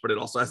names, but it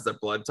also has their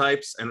blood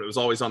types, and it was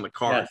always on the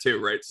car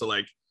too, right? So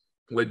like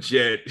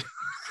legit,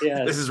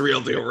 this is real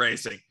deal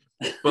racing.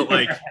 But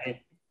like,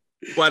 right.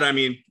 But I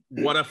mean,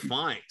 what a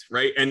find,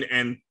 right?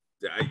 And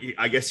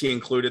I guess he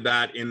included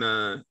that in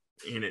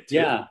it too.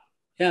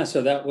 Yeah.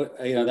 So that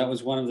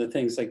was one of the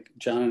things, like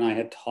John and I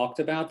had talked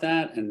about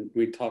that, and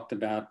we talked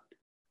about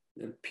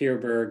the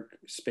Pierburg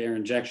spare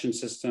injection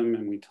system,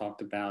 and we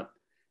talked about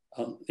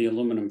the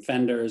aluminum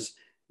fenders,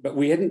 but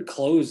we hadn't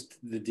closed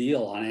the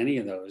deal on any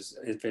of those,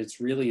 if it's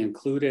really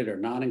included or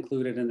not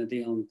included in the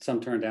deal, and some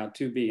turned out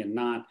to be and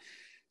not.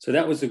 So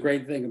that was the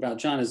great thing about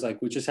John, is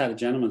like, we just had a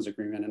gentleman's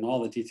agreement, and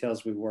all the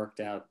details we worked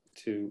out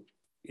to,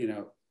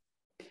 a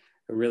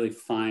really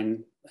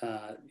fine,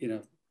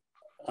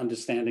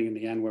 understanding in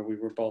the end, where we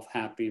were both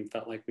happy and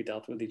felt like we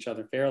dealt with each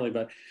other fairly.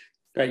 But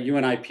right, you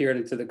and I peered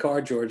into the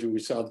car, George, and we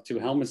saw the two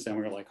helmets, and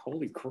we were like,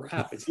 holy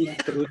crap, it's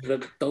not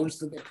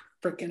those are the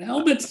freaking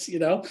helmets,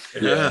 Yeah.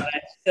 And I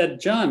said,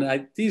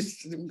 John,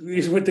 these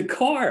with the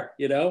car,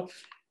 and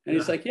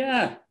he's like,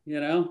 yeah,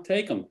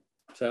 take them.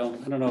 So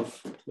I don't know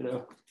if,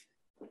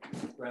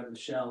 grab the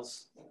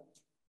shells.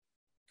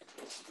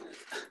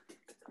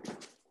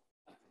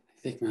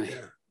 I think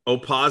O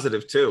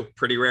positive too.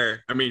 Pretty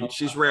rare. I mean,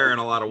 she's rare in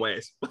a lot of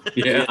ways.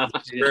 Yeah.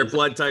 Rare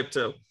blood type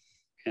too.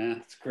 Yeah,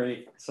 it's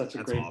great. Such a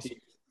great awesome.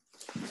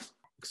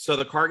 So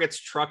the car gets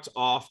trucked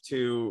off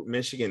to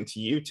Michigan to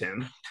you,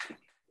 Tim.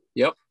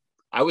 Yep.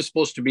 I was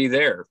supposed to be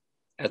there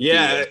at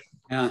the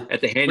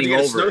handing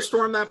over.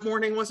 Snowstorm that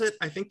morning, was it?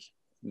 I think.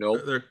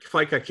 Nope. The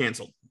flight got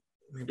canceled.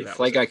 The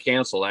flight got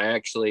canceled. I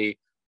actually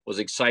was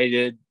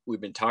excited.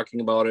 We've been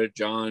talking about it,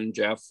 John,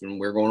 Jeff, and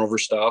we're going over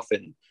stuff.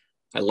 And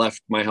I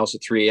left my house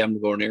at 3 a.m. to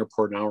go to an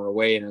airport an hour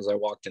away. And as I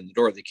walked in the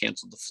door, they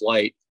canceled the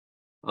flight.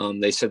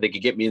 They said they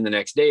could get me in the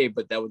next day,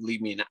 but that would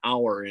leave me an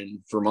hour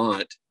in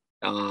Vermont,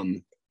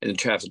 and then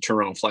have to turn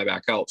around and fly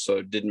back out. So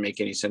it didn't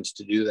make any sense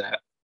to do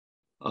that.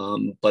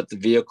 But the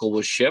vehicle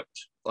was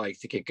shipped. I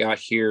think it got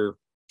here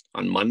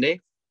on Monday.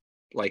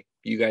 Like,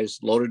 you guys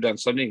loaded on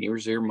Sunday and you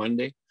was here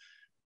Monday.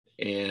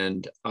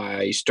 And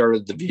I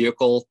started the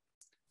vehicle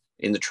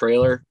in the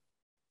trailer.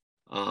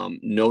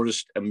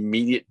 Noticed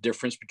immediate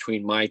difference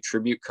between my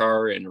tribute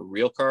car and a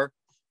real car.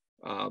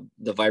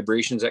 The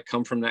vibrations that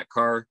come from that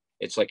car,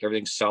 it's like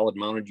everything's solid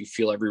mounted. You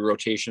feel every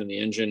rotation in the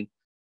engine.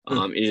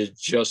 It is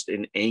just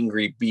an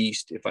angry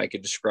beast, if I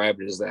could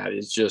describe it as that.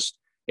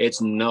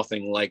 It's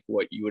nothing like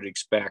what you would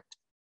expect.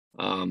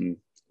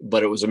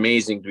 But it was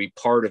amazing to be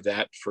part of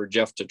that, for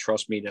Jeff to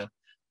trust me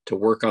to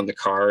work on the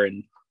car.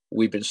 And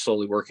we've been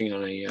slowly working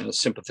on a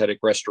sympathetic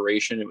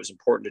restoration. It was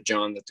important to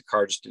John that the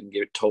car just didn't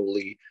get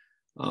totally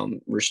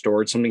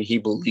restored. Something he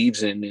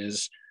believes in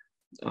is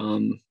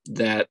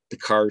that the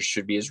cars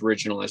should be as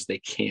original as they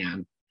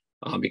can,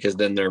 because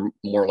then they're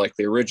more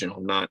likely original.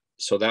 Not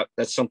so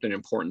that's something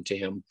important to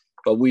him.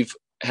 But we've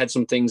had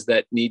some things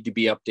that need to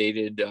be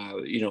updated,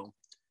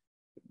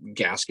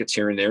 gaskets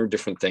here and there,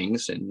 different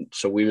things. And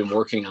so we've been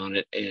working on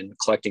it and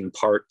collecting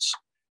parts,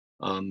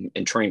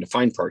 and trying to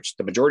find parts.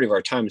 The majority of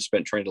our time is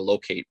spent trying to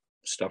locate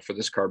stuff for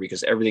this car,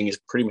 because everything is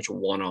pretty much a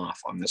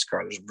one-off on this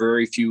car. There's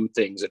very few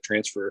things that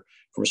transfer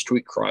from a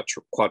street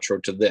quattro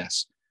to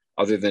this,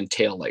 other than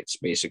taillights,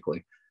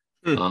 basically.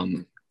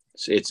 So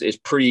it's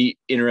pretty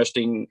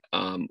interesting.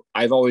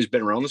 I've always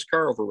been around this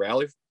car over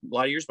rally a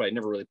lot of years, but I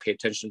never really pay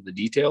attention to the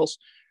details.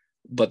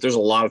 But there's a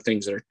lot of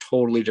things that are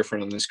totally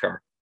different on this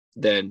car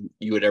than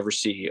you would ever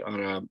see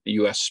on a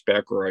US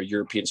spec or a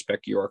European spec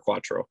UR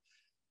Quattro.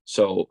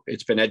 So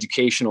it's been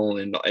educational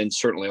and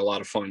certainly a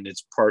lot of fun.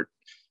 It's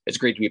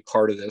great to be a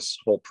part of this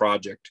whole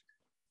project.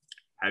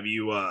 Have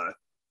you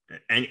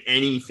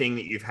anything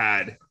that you've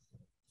had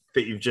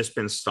that you've just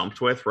been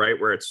stumped with, right?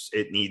 Where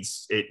it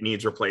needs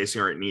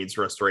replacing or it needs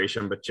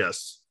restoration, but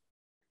just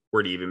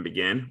where to even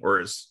begin?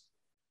 Or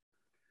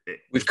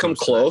we've come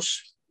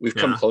close. We've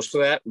come close to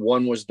that.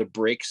 One was the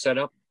brake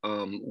setup.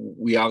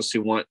 We obviously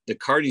want the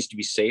car needs to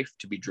be safe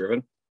to be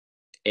driven,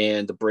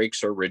 and the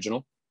brakes are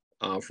original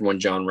from when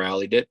John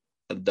rallied it.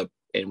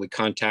 And we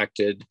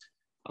contacted,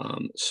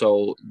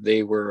 so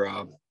they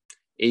were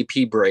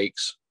AP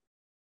brakes,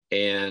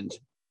 and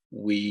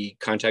we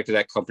contacted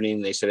that company,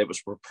 and they said it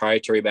was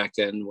proprietary back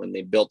then. When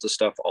they built the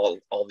stuff, all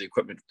the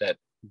equipment that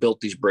built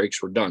these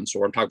brakes were done.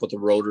 So I'm talking about the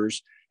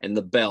rotors and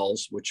the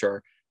bells, which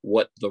are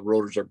what the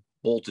rotors are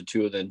bolted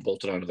to and then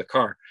bolted onto the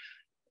car.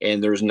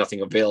 And there was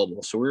nothing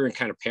available. So we were in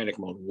kind of panic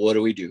mode. What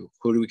do we do?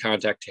 Who do we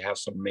contact to have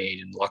some made?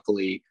 And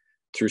luckily,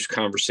 through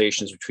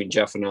conversations between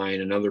Jeff and I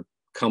and another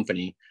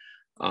company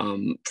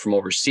from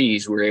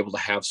overseas, we were able to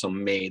have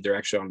some made. They're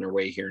actually on their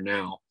way here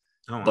now.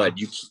 Oh, wow. But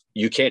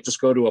you can't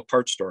just go to a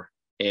parts store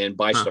and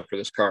buy stuff for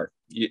this car.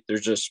 They're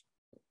just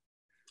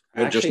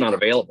not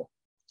available.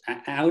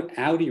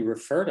 Audi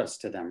referred us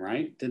to them,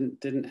 right?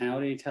 Didn't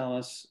Audi tell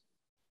us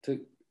to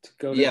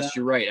go to Yes, that?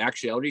 You're right.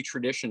 Actually, Audi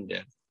Tradition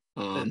did.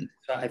 So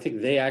I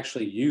think they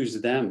actually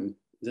use them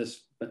to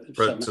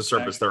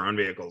service their own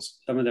vehicles.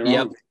 Some of their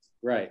own.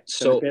 Right.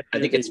 So I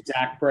think the it's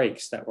exact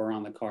brakes that were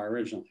on the car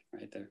originally,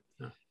 right there.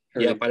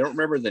 Yep, I don't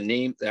remember the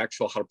name, the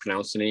actual how to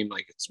pronounce the name.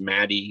 Like it's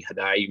Maddie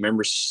Hadai. You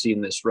remember seeing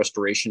this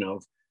restoration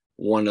of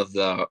one of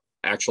the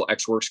actual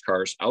X Works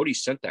cars? Audi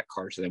sent that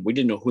car to them. We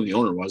didn't know who the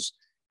owner was,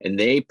 and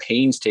they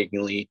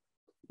painstakingly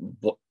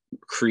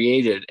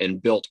created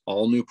and built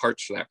all new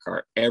parts for that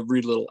car.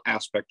 Every little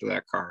aspect of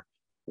that car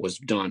was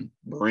done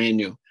brand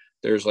new.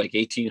 There's like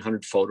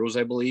 1,800 photos,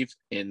 I believe,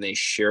 and they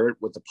share it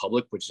with the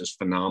public, which is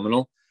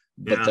phenomenal.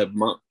 But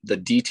the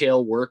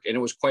detail work, and it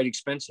was quite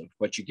expensive,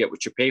 but you get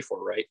what you pay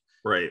for, right?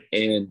 Right.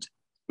 And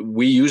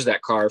we use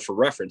that car for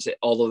reference,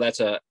 although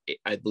that's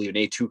I believe an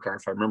A2 car,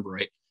 if I remember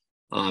right.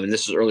 And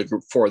this is early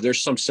Group 4.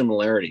 There's some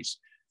similarities.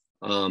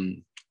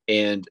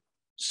 And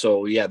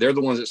so, yeah, they're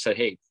the ones that said,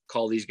 hey,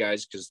 call these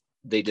guys because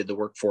they did the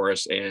work for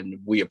us and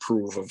we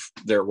approve of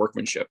their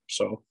workmanship.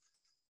 So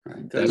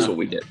that's what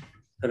we did.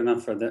 Good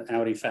enough for the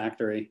Audi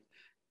factory.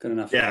 Good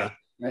enough. Yeah.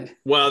 Right.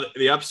 Well,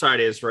 the upside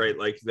is, right,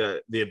 like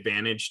the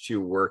advantage to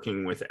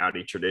working with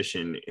Audi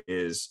Tradition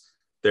is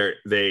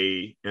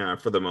they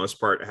for the most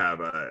part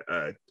have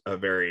a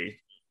very,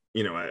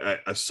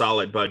 a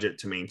solid budget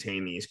to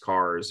maintain these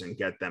cars and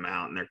get them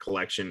out, and their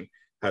collection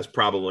has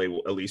probably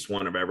at least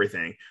one of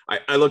everything.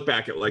 I look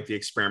back at like the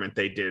experiment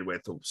they did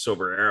with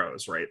Silver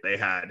Arrows, right? They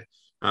had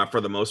for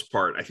the most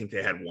part, I think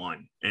they had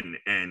one, and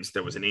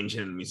there was an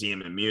engine in the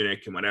museum in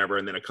Munich and whatever,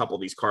 and then a couple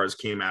of these cars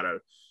came out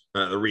of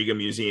the Riga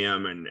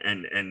Museum,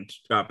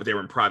 but they were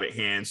in private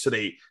hands. So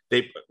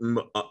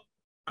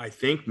I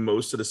think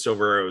most of the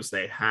Silver Arrows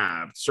they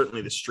have,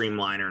 certainly the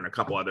Streamliner and a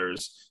couple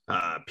others.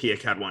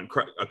 Piac had one.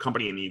 A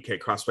company in the UK,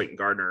 Crossweight and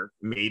Gardner,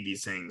 made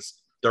these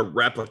things. They're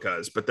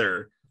replicas, but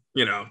they're,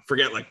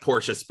 forget like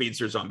Porsche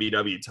Speedsters on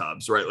VW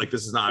tubs, right? Like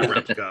this is not a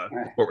replica.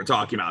 What we're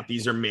talking about.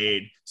 These are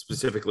made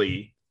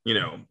specifically,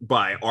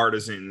 by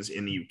artisans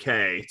in the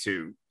UK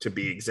to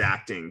be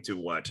exacting to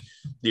what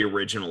the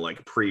original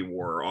like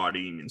pre-war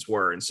Audi unions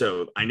were. And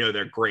so I know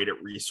they're great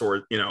at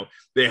resource,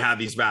 they have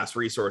these vast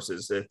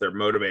resources. If they're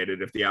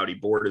motivated, if the Audi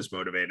board is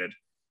motivated,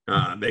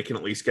 they can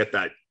at least get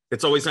that.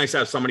 It's always nice to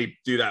have somebody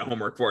do that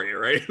homework for you,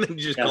 right? And then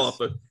you just call up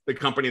the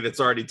company that's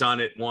already done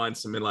it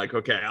once and been like,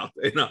 okay, I'll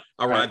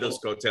ride those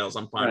coattails.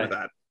 I'm fine with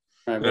that.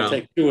 Right, we'll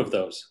take 2 of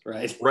those,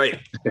 right? Right.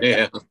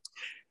 Yeah.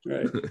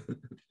 Right.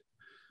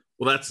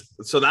 Well,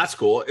 that's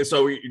cool.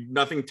 So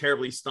nothing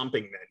terribly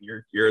stumping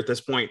then. You're at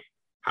this point.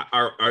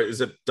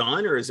 Is it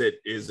done, or is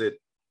it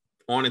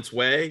on its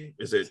way?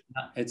 Is it?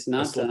 It's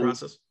not a slow done.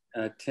 process.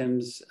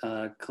 Tim's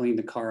cleaned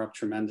the car up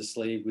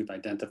tremendously. We've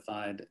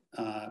identified,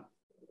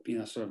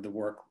 sort of the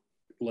work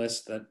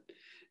list that.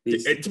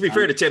 To be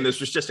fair to Tim, this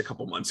was just a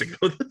couple months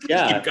ago.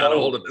 Yeah, you got a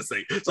hold of this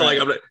thing. So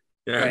right.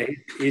 Yeah. Right.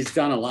 He's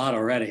done a lot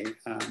already,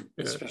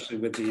 especially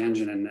with the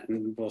engine, and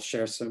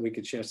we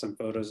could share some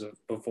photos of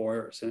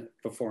before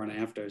and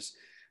afters.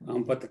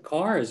 But the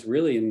car is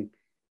really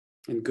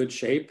in good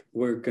shape.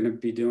 We're going to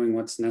be doing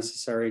what's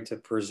necessary to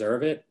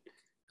preserve it.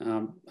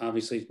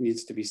 Obviously, it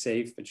needs to be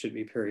safe. It should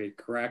be period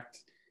correct,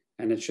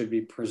 and it should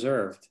be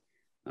preserved.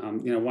 For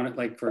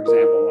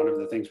example, one of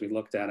the things we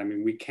looked at. I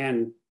mean, we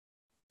can,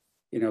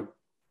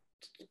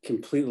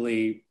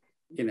 completely,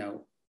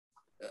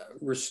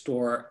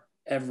 restore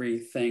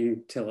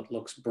everything till it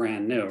looks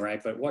brand new,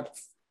 right? But what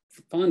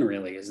fun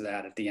really is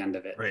that at the end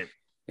of it? Right.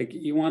 Like,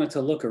 you want it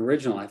to look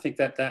original. I think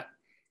that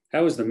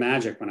was the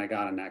magic when I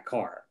got in that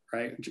car,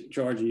 right?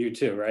 George, and you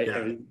too, right? Yeah.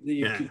 I mean,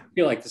 you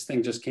feel like this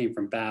thing just came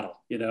from battle,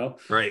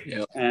 Right.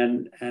 Yeah.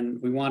 And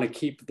we want to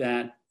keep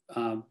that,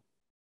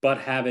 but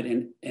have it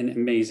in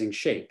amazing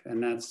shape,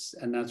 and that's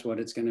what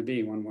it's going to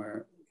be when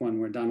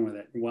we're done with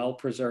it. Well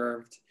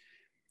preserved.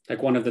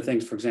 Like one of the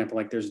things, for example,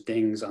 like there's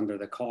dings under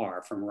the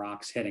car from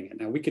rocks hitting it.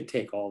 Now we could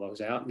take all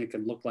those out and it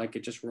could look like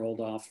it just rolled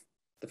off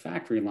the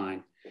factory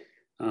line.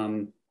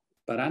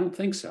 But I don't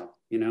think so,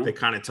 They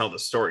kind of tell the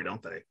story,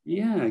 don't they?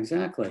 Yeah,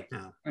 exactly.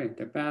 Yeah. Right.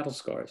 They're battle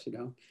scars,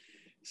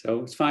 So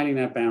it's finding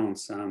that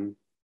balance.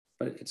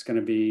 But it's going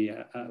to be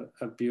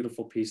a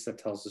beautiful piece that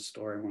tells the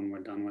story when we're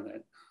done with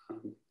it.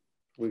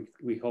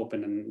 We hope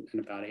in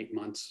about 8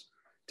 months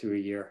to a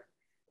year.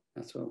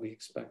 That's what we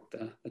expect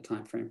the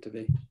time frame to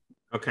be.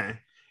 Okay.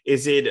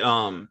 Is it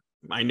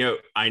I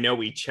know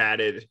we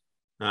chatted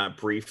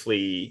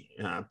briefly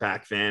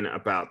back then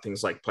about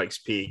things like Pikes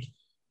Peak.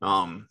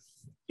 I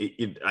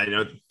don't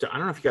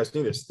know if you guys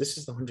knew this. This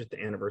is the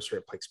 100th anniversary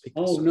of Pikes Peak.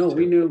 Oh no,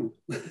 we knew.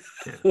 Yeah.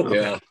 Okay.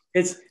 Yeah.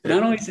 It's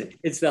not only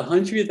it's the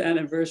 100th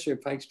anniversary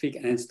of Pikes Peak,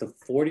 and it's the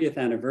 40th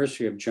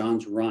anniversary of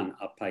John's run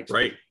up Pikes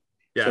Right. Peak.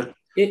 Yeah. So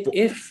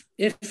if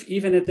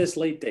even at this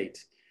late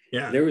date,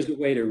 there was a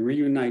way to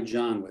reunite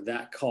John with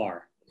that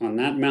car on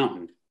that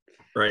mountain,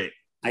 right,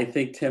 I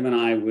think Tim and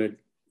I would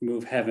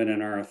move heaven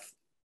and earth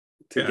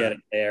to get it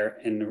there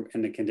in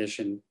the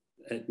condition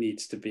it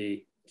needs to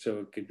be, so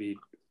it could be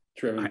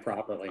driven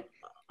properly.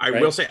 I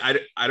will say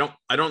I don't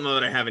know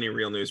that I have any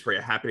real news for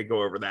you. Happy to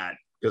go over that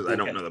because I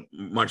don't know that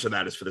much of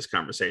that is for this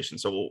conversation.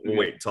 So we'll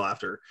wait until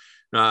after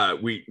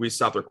we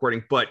stop the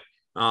recording. But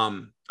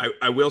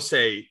I will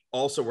say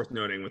also worth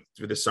noting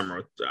with this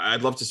summer,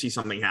 I'd love to see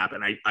something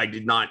happen. I've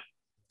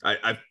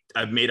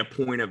I've made a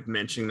point of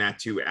mentioning that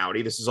to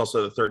Audi. This is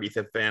also the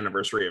 35th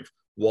anniversary of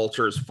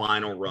Walter's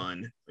final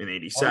run in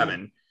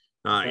 '87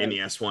 in the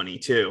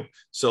S1E2.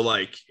 So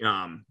like,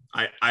 I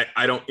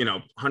don't,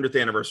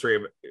 100th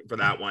anniversary for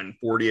that one,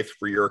 40th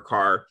for your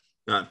car,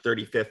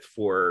 35th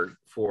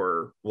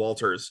for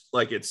Walter's.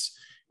 Like it's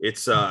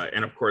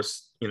and of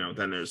course,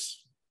 then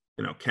there's,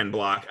 Ken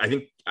Block. I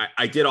think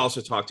I did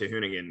also talk to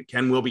Hoonigan.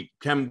 Ken will be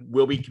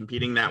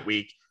competing that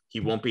week.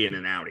 He won't be in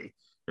an Audi,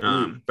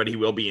 but he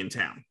will be in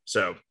town.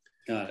 So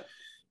got it.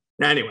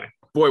 Anyway,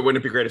 boy,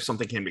 wouldn't it be great if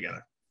something came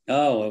together?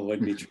 Oh, it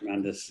would be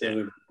tremendous.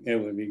 Yeah. It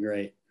would be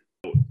great.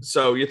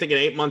 So you're thinking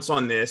 8 months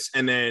on this,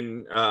 and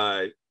then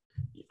I'd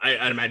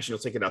imagine you'll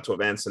take it out to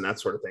events and that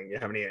sort of thing. You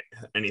have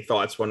any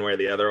thoughts one way or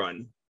the other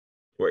on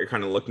what you're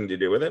kind of looking to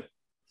do with it?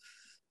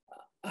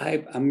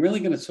 I'm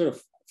really going to sort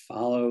of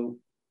follow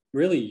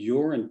really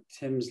your and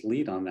Tim's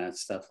lead on that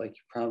stuff. Like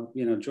you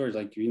probably, George,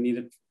 like you need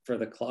it for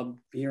the club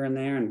here and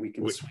there, and we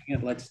can swing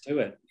it. Let's do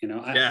it.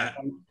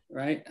 I'm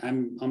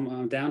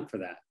down for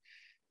that.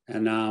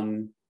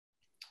 And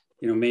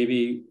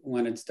maybe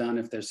when it's done,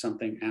 if there's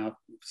something out,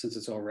 since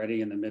it's already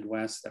in the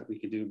Midwest, that we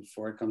could do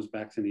before it comes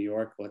back to New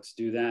York, let's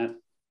do that.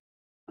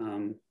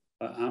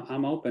 But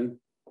I'm open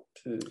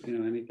to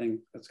anything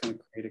that's going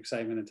to create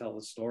excitement and tell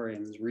the story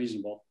and is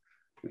reasonable.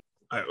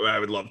 I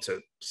would love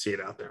to see it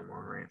out there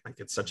more, right? Like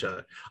it's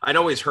I'd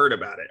always heard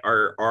about it.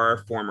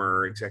 Our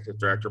former executive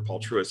director, Paul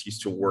Truist,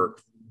 used to work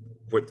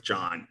with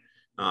John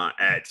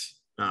at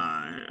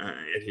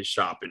his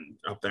shop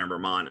up there in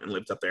Vermont and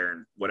lived up there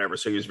and whatever.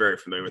 So he was very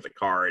familiar with the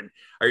car, and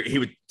he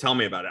would tell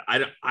me about it.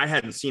 I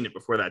hadn't seen it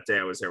before that day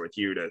I was there with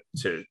you that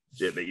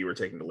you were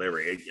taking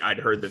delivery. I'd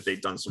heard that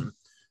they'd done some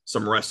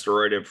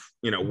restorative,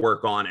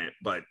 work on it,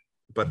 but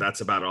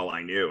that's about all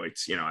I knew.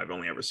 It's, I've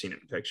only ever seen it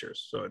in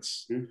pictures. So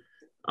it's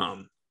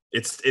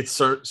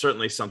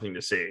certainly something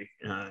to see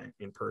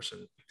in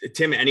person.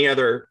 Tim, any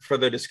other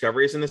further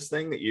discoveries in this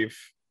thing that you've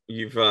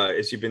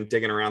as you've been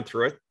digging around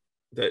through it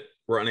that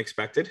were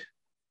unexpected?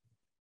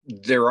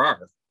 There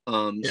are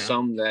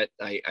some that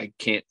I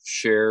can't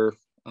share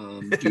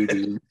due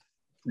to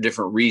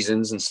different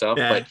reasons and stuff,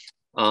 but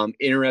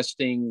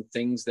interesting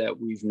things that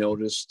we've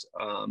noticed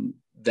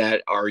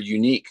that are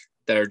unique,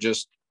 that are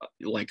just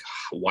like,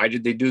 why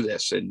did they do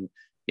this? And,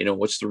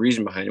 what's the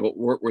reason behind it?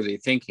 What were they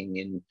thinking?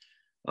 And,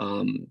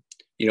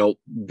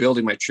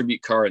 building my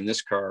tribute car and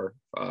this car,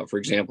 for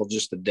example,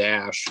 just the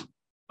dash,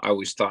 I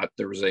always thought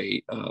there was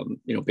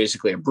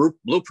basically a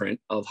blueprint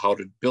of how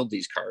to build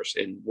these cars.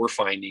 And we're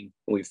finding,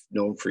 we've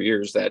known for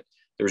years, that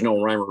there's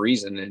no rhyme or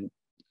reason, and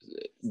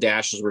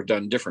dashes were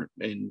done different,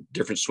 and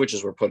different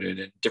switches were put in,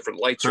 and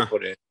different lights were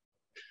put in.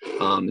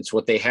 It's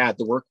what they had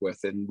to work with.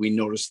 And we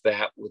noticed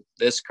that with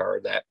this car,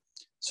 that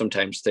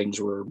sometimes things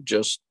were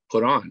just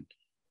put on.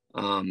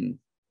 But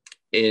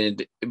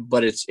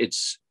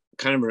it's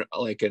kind of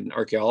like an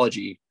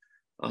archaeology,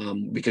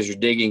 because you're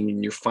digging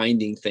and you're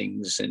finding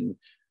things, and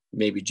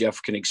maybe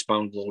Jeff can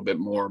expound a little bit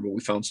more, but we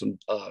found some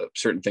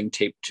certain thing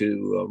taped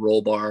to a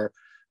roll bar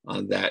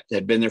that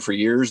had been there for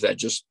years that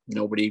just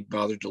nobody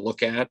bothered to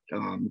look at.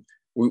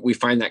 We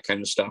find that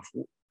kind of stuff.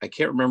 I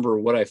can't remember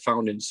what I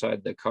found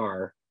inside the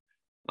car,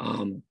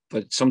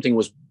 but something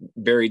was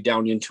buried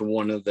down into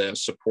one of the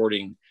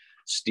supporting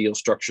steel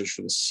structures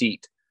for the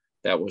seat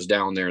that was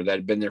down there, that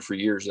had been there for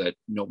years, that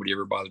nobody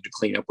ever bothered to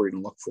clean up or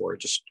even look for.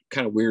 Just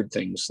kind of weird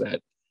things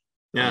that,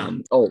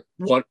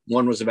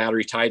 one was a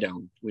battery tie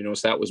down. We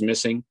noticed that was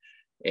missing,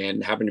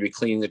 and happened to be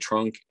cleaning the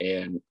trunk,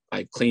 and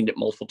I cleaned it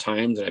multiple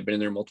times, and I've been in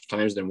there multiple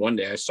times. Then one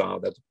day I saw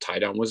that the tie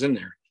down was in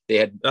there. They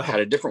had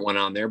a different one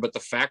on there, but the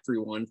factory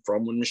one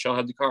from when Michelle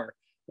had the car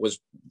was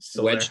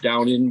still wedged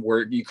down in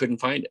where you couldn't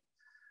find it.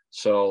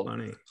 So,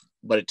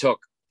 but it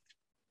took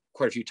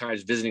quite a few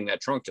times visiting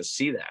that trunk to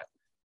see that.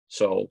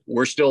 So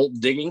we're still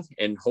digging,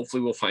 and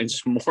hopefully we'll find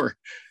some more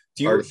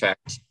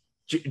artifacts.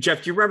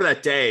 Jeff, do you remember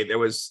that day there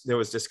was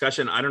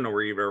discussion? I don't know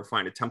where you've ever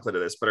find a template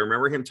of this, but I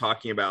remember him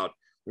talking about,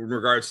 in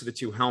regards to the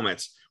two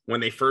helmets, when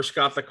they first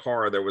got the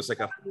car, there was like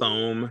a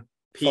foam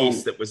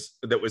piece that was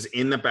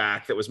in the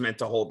back that was meant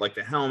to hold like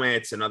the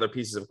helmets and other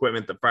pieces of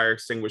equipment, the fire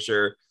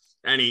extinguisher.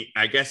 And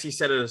I guess he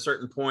said at a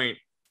certain point,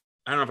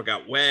 I don't know if it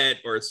got wet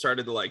or it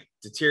started to like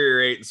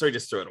deteriorate, and so he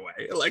just threw it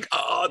away. Like,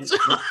 oh,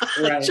 John,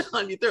 right.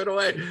 John, you threw it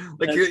away.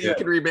 Like you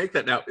can remake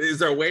that now. Is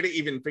there a way to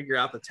even figure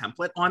out the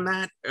template on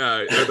that?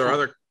 Are there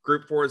other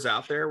Group 4s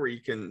out there where you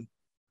can,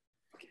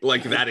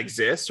 like, that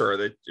exists,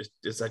 or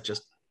is that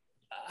just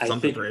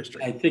something for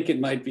history? I think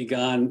it might be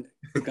gone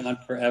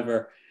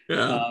forever.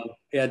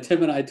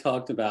 Tim and I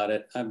talked about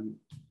it.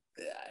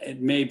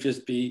 It may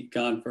just be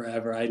gone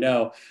forever. I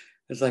know.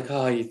 It's like,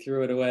 oh, you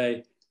threw it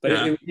away.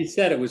 But he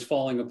said it was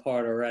falling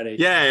apart already.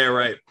 Yeah,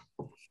 right.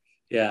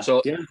 Yeah.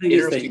 So the other thing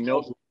is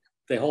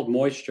they hold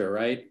moisture,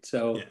 right?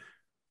 So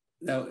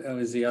that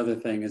was the other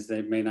thing, is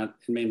it may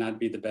not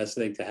be the best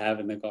thing to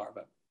have in the car,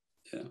 but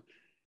I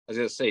was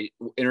going to say,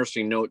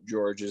 interesting note,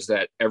 George, is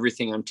that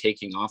everything I'm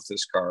taking off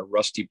this car,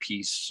 rusty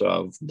piece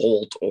of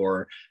bolt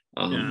or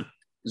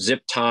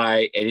zip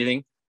tie,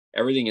 anything,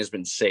 everything has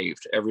been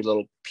saved, every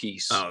little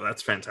piece Oh,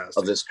 that's fantastic.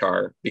 of this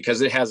car,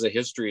 because it has a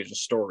history and a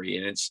story.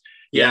 And it's,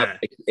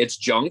 it's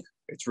junk.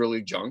 It's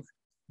really junk,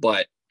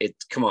 but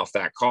it's come off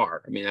that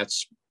car. I mean,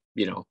 that's,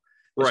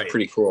 it's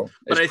pretty cool.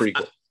 It's pretty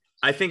cool.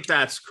 I think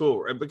that's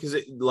cool, right? Because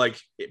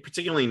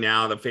particularly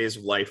now, the phase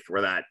of life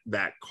where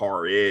that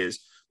car is,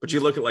 but you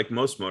look at like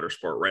most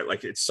motorsport, right?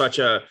 Like it's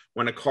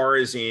when a car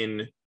is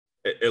in,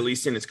 at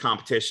least in its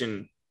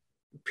competition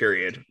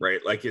period, right?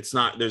 Like there's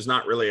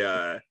not really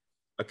a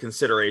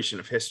consideration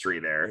of history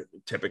there.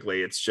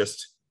 Typically it's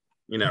just,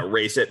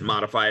 race it,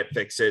 modify it,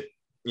 fix it,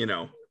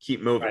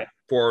 keep moving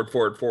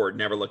forward,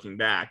 never looking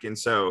back. And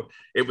so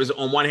it was,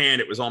 on one hand,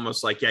 it was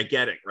almost like,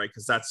 get it right.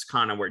 Cause that's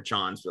kind of where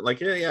John's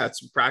like, yeah,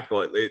 it's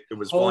practical. It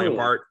was falling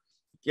apart,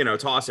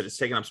 toss it, it's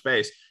taking up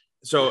space.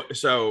 So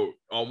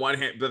on one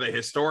hand, but the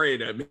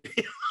historian of me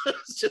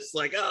was just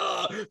like,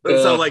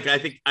 so like, I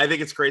think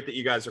it's great that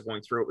you guys are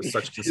going through it with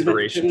such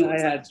consideration. Tim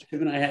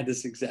and I had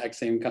this exact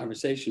same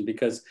conversation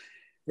because,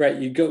 right,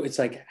 it's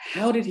like,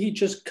 how did he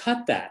just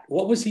cut that?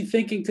 What was he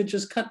thinking to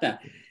just cut that?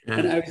 Yeah.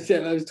 And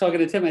I was talking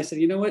to Tim. I said,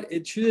 you know what?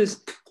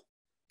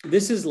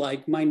 This is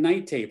like my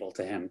night table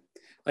to him.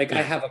 Like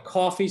I have a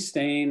coffee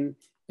stain.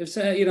 If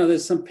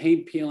there's some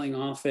paint peeling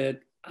off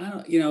it. I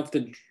don't,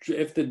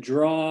 if the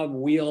draw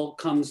wheel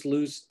comes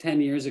loose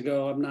 10 years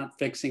ago, I'm not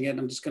fixing it.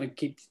 I'm just going to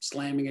keep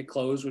slamming it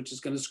closed, which is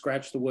going to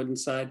scratch the wood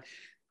inside.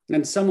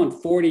 And someone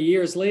 40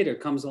 years later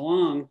comes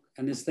along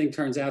and this thing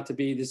turns out to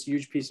be this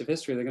huge piece of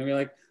history. They're going to be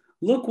like,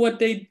 look what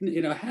they,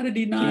 how did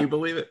he not? Can you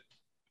believe it?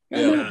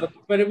 Yeah.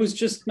 But it was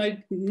just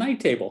my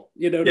night table,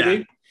 what I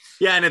mean?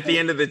 Yeah. And at the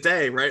end of the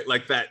day, right,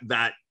 like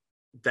that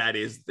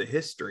is the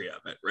history of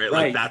it, right?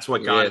 Like that's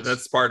what got it.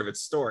 That's part of its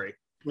story.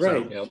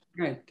 Right. So,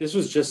 right. This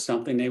was just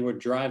something they were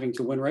driving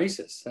to win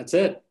races. That's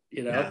it.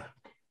 They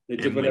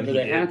did whatever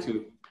they had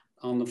to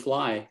on the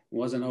fly. It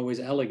wasn't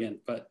always elegant,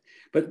 but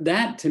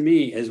that to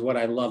me is what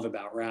I love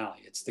about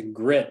rally. It's the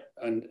grit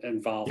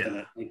involved in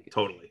it.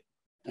 Totally.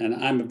 And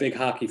I'm a big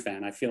hockey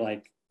fan. I feel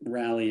like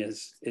rally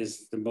is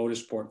the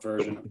motorsport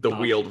version of the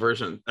wheeled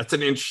version. That's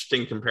an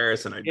interesting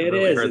comparison. I never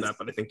really heard that,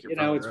 but I think you're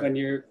it's right. When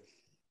you're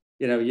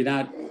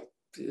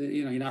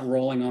you're not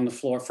rolling on the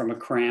floor from a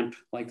cramp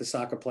like the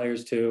soccer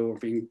players do, or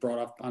being brought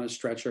up on a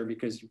stretcher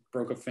because you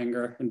broke a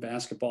finger in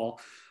basketball.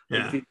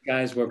 Yeah.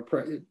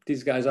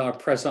 These guys are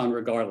press on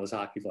regardless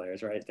hockey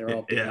players, right? They're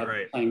all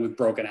playing with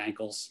broken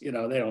ankles. They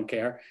don't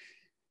care.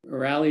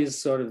 Rally is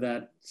sort of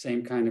that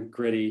same kind of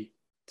gritty,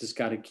 just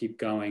got to keep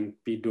going,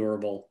 be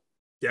durable.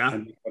 Yeah.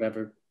 And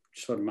whatever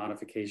sort of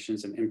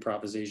modifications and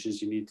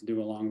improvisations you need to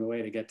do along the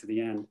way to get to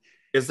the end.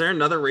 Is there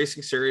another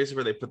racing series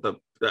where they put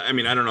I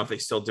don't know if they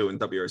still do in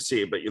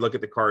WRC, but you look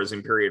at the cars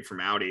in period from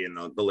Audi and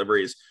the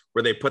liveries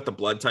where they put the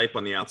blood type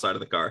on the outside of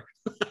the car.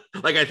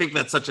 Like, I think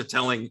that's such a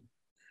telling.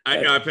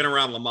 I've been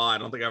around Le Mans. I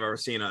don't think I've ever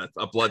seen a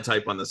blood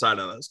type on the side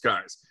of those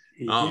cars.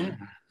 All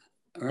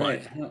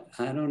right.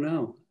 I don't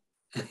know.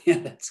 Yeah,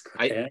 that's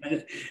great.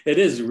 It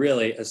is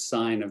really a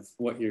sign of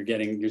what you're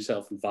getting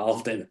yourself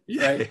involved in,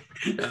 right?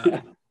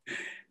 Yeah.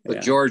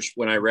 But George,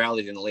 when I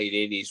rallied in the late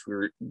 80s,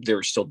 they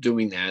were still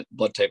doing that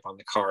blood type on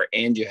the car,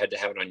 and you had to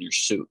have it on your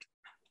suit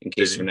in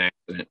case of an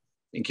accident,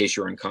 in case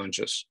you were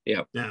unconscious.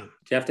 Yeah. Do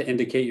you have to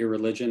indicate your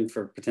religion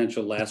for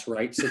potential last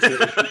right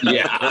situation?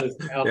 Yeah.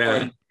 How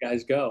far you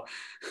guys go.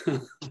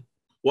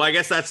 Well, I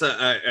guess that's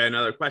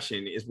another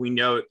question. Is we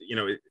know,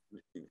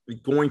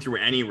 going through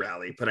any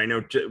rally, but I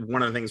know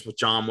one of the things with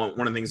John, one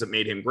of the things that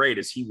made him great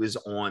is he was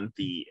on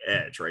the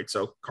edge, right?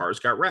 So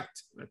cars got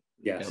wrecked.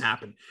 Yes. It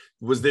happened.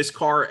 Was this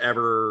car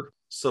ever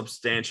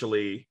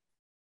substantially,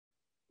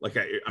 like,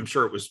 I'm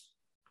sure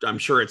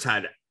it's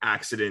had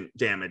accident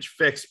damage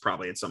fixed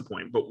probably at some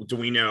point, but do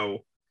we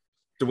know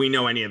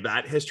any of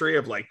that history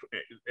of like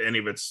any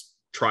of its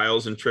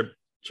trials and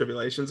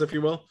tribulations, if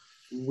you will?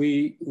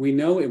 We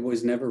know it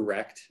was never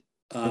wrecked.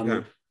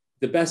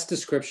 The best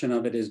description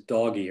of it is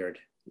dog-eared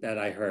that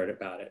I heard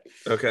about it.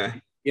 Okay.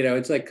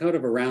 It's like kind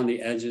of around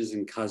the edges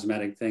and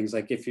cosmetic things.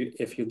 Like if you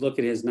look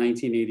at his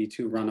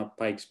 1982 run up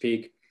Pikes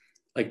Peak,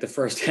 like the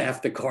first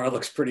half, the car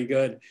looks pretty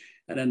good.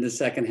 And then the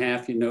second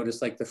half, you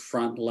notice like the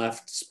front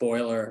left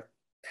spoiler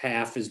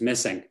half is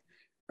missing,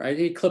 right?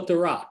 He clipped a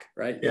rock,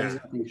 right? Yeah. There's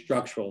nothing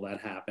structural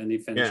that happened. He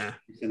finished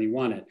and he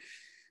won it.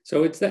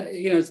 So it's that,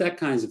 it's that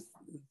kinds of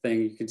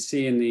thing. You can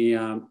see in the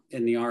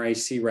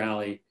RAC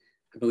rally,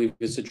 I believe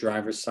it's a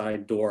driver's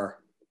side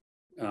door,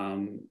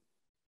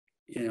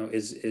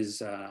 is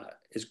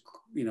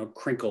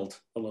crinkled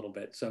a little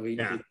bit. So he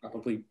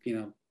probably,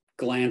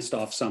 glanced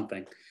off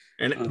something.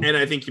 And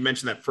I think you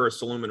mentioned that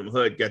first aluminum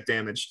hood got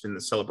damaged in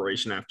the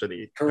celebration after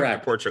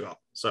Portugal.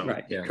 So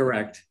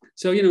correct.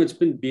 So, it's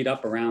been beat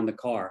up around the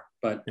car,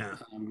 but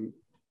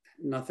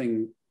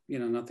nothing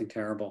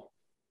terrible.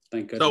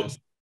 Thank goodness. So,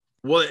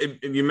 well,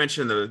 you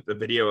mentioned the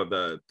video of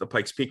the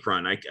Pikes Peak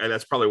run.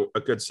 That's probably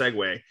a good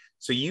segue.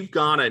 So you've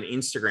got an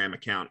Instagram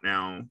account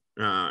now.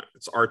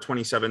 It's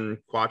R27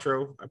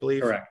 Quattro, I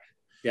believe. Correct.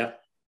 Yeah.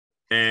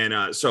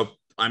 And so,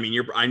 I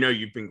know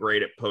you've been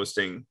great at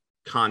posting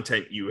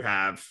content you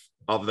have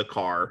of the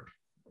car.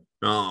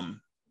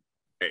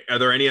 Are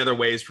there any other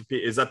ways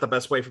is that the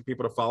best way for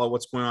people to follow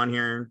what's going on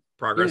here,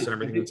 progress and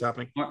everything that's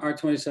happening?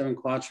 R27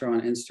 Quattro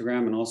on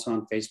Instagram and also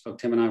on Facebook.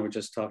 Tim and I were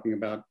just talking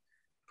about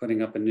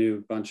putting up a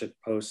new bunch of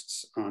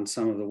posts on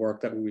some of the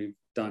work that we've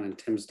done and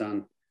Tim's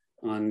done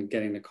on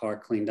getting the car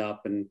cleaned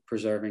up and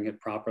preserving it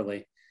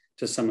properly.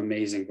 Just some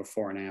amazing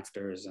before and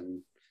afters.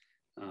 And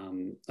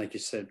like you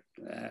said,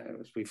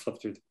 as we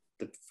flipped through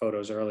the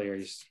photos earlier,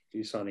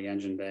 you saw the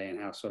engine bay and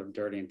how sort of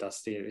dirty and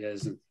dusty it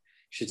is. And you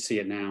should see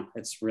it now.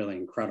 It's really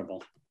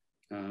incredible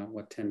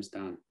what Tim's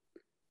done.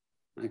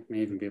 I may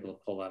even be able to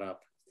pull that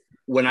up.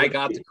 When I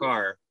got the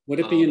car, would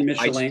it be in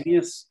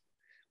miscellaneous?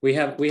 We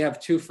have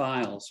two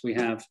files. We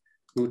have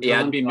Mouton, yeah,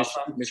 it'd be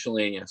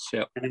miscellaneous.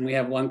 Yep. And then we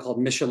have one called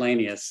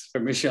Miscellaneous for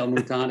Michelle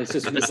Mouton. It's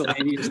just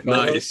miscellaneous.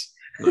 Nice.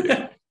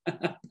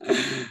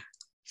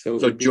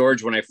 So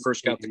George, when I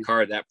first got the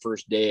car, that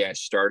first day I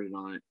started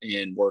on it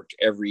and worked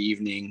every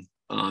evening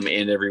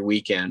and every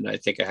weekend. I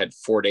think I had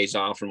 4 days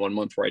off in 1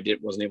 month where I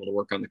wasn't able to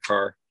work on the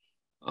car.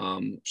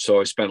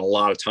 So I spent a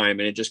lot of time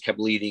and it just kept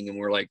leading. And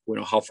we're like,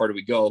 how far do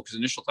we go? Because the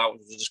initial thought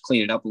was just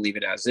clean it up and leave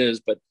it as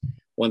is. But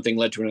one thing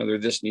led to another.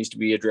 This needs to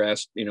be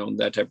addressed,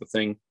 that type of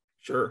thing.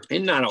 Sure.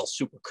 And not all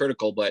super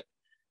critical, but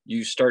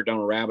you start down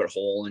a rabbit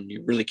hole and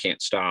you really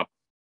can't stop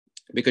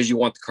because you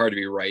want the car to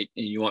be right.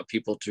 And you want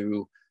people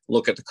to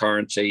look at the car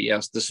and say,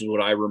 yes, this is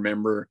what I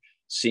remember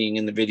seeing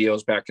in the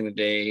videos back in the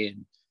day.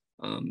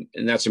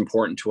 And that's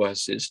important to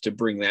us, is to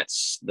bring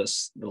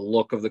the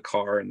look of the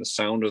car and the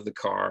sound of the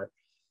car.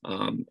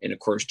 And of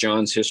course,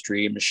 John's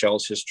history and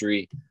Michelle's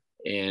history,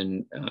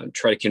 and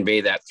try to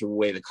convey that through the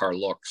way the car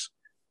looks.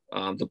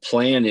 The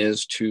plan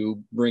is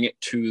to bring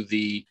it to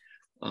the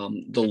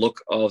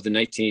look of the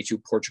 1982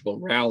 Portugal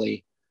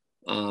Rally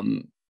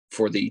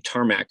for the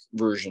tarmac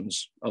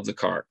versions of the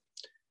car.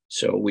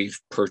 So we've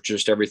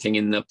purchased everything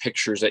in the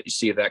pictures that you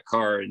see of that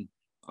car and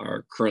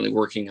are currently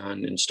working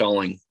on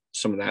installing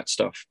some of that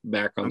stuff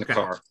back on the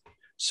car.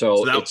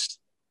 So it's,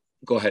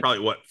 go ahead. Probably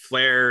what,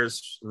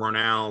 flares,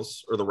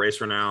 Ronals, or the race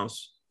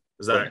Ronals?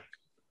 Is that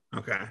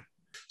okay?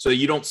 So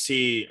you don't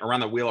see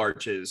around the wheel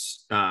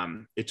arches.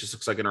 It just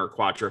looks like an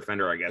Quattro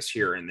fender, I guess,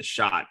 here in the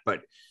shot.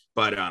 But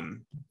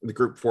the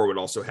Group 4 would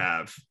also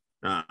have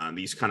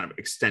these kind of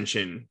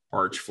extension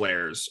arch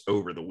flares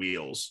over the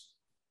wheels.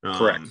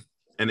 Correct.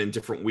 And then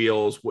different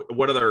wheels.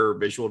 What other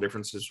visual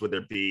differences would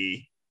there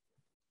be?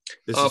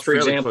 For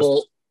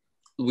example,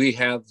 we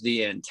have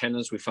the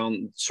antennas. We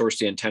sourced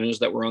the antennas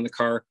that were on the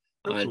car.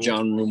 Cool.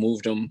 John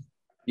removed them.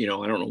 I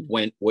don't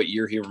know what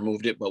year he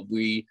removed it, but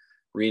we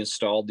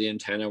reinstalled the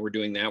antenna. We're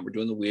doing that. We're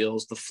doing the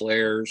wheels, the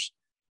flares.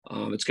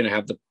 It's going to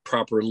have the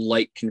proper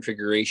light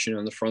configuration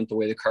on the front, the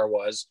way the car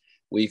was.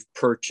 We've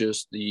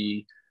purchased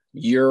the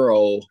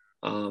Euro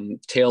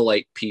tail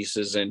light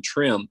pieces and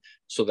trim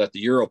so that the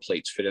Euro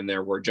plates fit in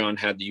there, where John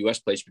had the US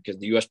plates, because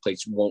the US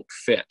plates won't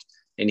fit.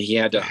 And he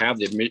had to have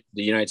the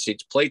United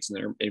States plates in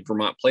there, in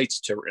Vermont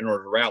plates, in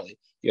order to rally.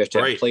 You have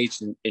to have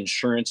plates and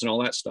insurance and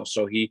all that stuff.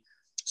 So he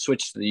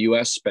switched to the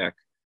US spec.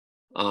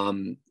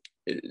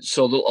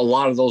 So a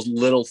lot of those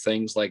little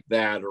things like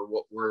that are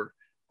what we're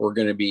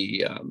going to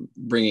be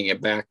bringing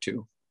it back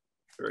to.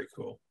 Very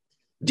cool.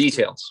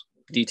 Details.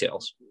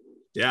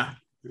 Yeah.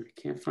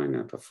 I can't find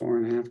that before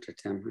and after,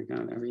 Tim. I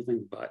got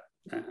everything but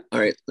that. All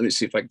right, let me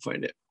see if I can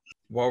find it.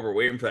 While we're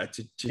waiting for that,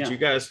 did you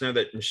guys know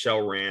that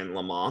Michelle ran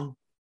Le Mans?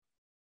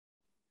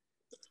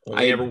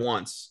 Only ever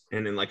once,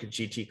 and in like a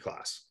GT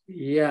class.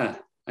 Yeah,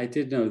 I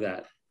did know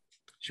that.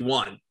 She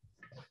won.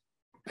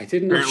 I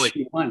didn't know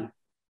she won.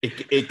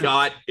 It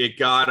got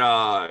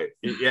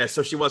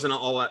so she wasn't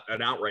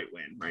an outright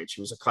win, right? She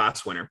was a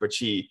class winner, but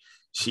she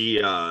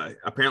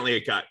apparently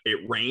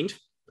it rained,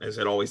 as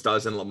it always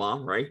does in Le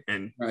Mans, right?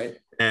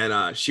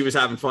 And she was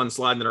having fun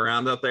sliding it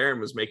around out there and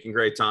was making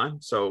great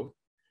time. So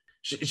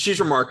she's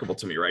remarkable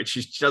to me, right?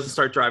 She doesn't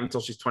start driving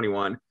until she's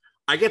 21.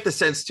 I get the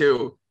sense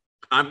too.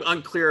 I'm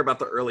unclear about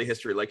the early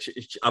history. Like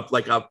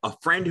a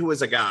friend who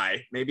was a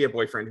guy, maybe a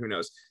boyfriend, who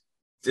knows,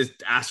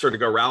 just asked her to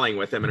go rallying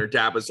with him, and her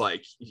dad was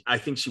like, I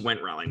think she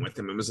went rallying with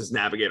him. It was his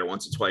navigator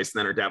once or twice, and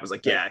then her dad was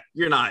like, yeah,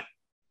 you're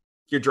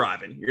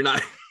driving, you're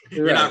not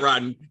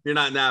riding, you're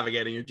not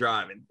navigating, you're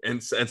driving.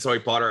 And so he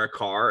bought her a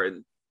car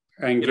and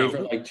gave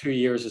her like 2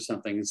 years or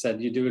something, and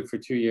said, you do it for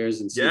 2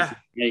 years and see if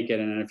you make it,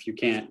 and if you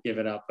can't, give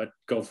it up, but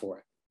go for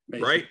it.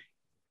 Basically. Right.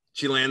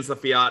 She lands the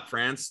Fiat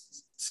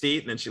France seat,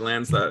 and then she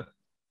lands the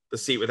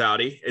seat with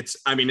Audi. It's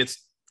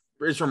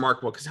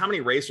remarkable, because how many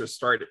racers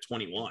start at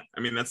 21? I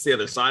mean, that's the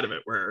other side of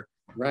it, where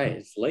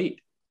it's late.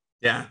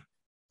 Yeah.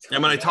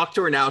 And when I talk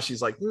to her now,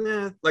 she's like,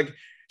 nah, like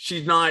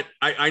she's not,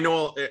 I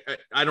know,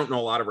 I don't know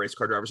a lot of race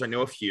car drivers. I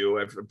know a few.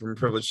 I've been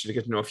privileged to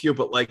get to know a few,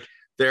 but like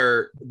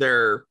they're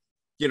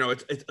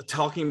it's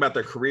talking about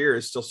their career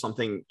is still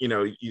something,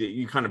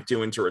 you kind of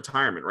do into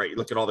retirement, right? You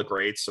look at all the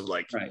greats of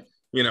like,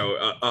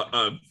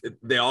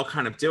 they all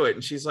kind of do it.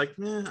 And she's like,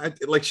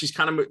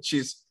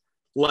 she's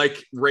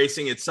like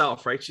racing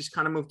itself, right? She's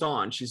kind of moved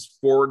on. She's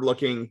forward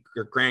looking,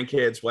 your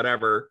grandkids,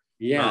 whatever.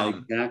 Yeah,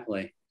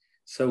 exactly.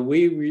 So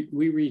we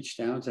reached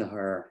out to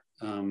her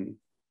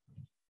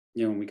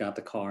when we got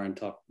the car and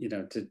talked,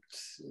 to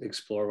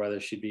explore whether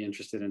she'd be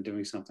interested in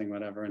doing something,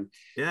 whatever. And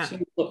yeah, she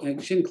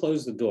didn't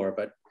close the door,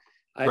 but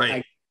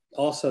I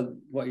also,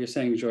 what you're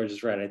saying, George,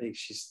 is right. I think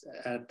she's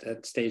at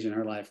that stage in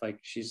her life, like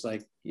she's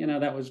like,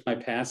 that was my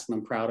past and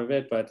I'm proud of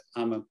it, but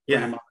I'm a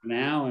grandma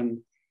now and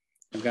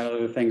I've got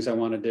other things I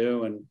want to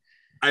do. And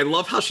I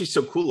love how she's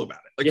so cool about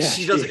it. Like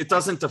it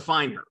doesn't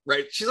define her,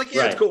 right? She's like,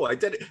 it's cool. I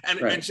did it. And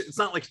it's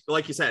not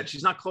like you said,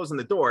 she's not closing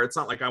the door. It's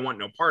not like I want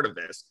no part of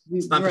this.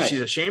 It's not that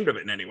she's ashamed of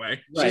it in any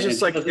way. She's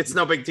just like, it's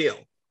no big deal.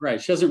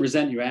 Right. She doesn't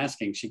resent you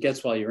asking. She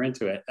gets while you're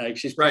into it. Like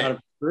she's proud of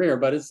her career,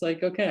 but it's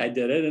like, okay, I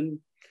did it. And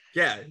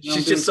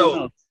she's just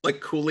so like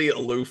coolly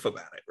aloof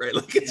about it, right?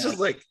 Like it's just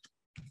like,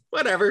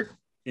 whatever.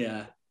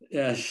 Yeah.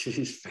 Yeah.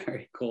 She's a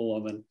very cool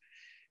woman.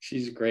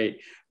 She's great.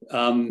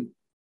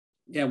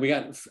 We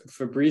got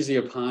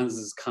Fabrizia Pons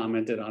has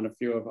commented on a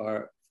few of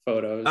our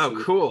photos. Oh,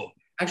 cool.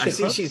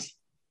 Actually,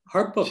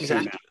 her book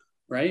came out,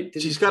 right?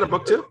 She's got a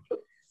book too?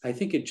 I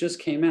think it just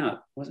came out.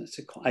 What is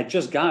it called? I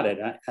just got it.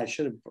 I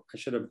should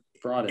have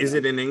brought it. Is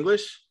it in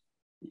English?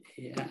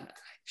 Yeah, I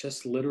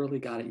just literally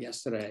got it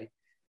yesterday.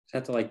 I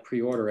had to like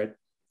pre-order it.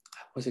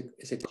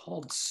 Is it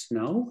called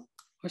Snow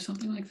or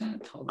something like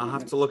that? I'll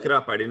have to look it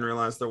up. I didn't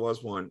realize there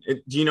was one.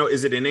 Do you know,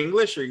 is it in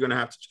English or are you going to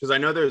have to, because I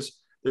know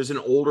there's an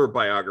older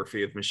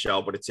biography of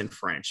Michelle, but it's in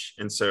French.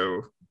 And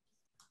so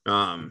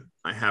I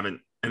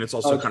haven't, and it's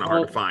also kind of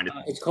hard to find.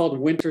 It's called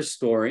Winter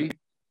Story.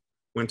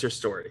 Winter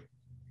Story.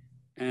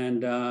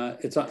 And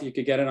you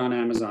could get it on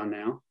Amazon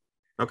now.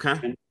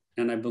 Okay.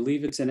 And I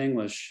believe it's in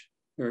English.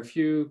 There are a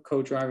few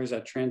co-drivers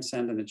that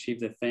transcend and achieve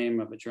the fame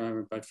of a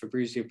driver, but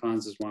Fabrizia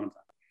Pons is one of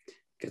them.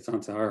 Gets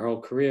onto her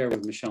whole career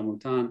with Michèle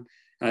Mouton.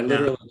 And I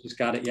literally just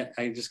got it.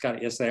 I just got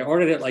it yesterday. I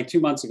ordered it like 2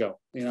 months ago.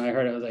 I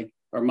heard it was like,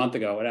 or a month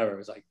ago, whatever. It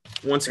was like.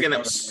 Once again, that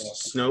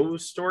was Snow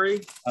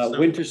Story?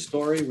 Winter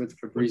Story with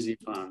Fabrizia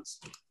Pons.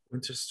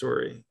 Winter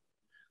Story.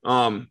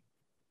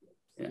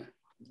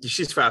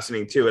 She's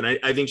fascinating too. And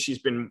I think she's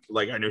been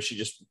like, I know she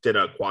just did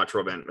a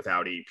Quattro event with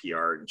Audi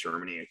PR in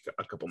Germany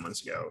a couple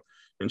months ago.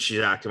 And she's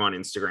active on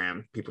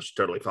Instagram. People should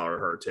totally follow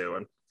her too.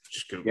 And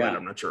just Google it.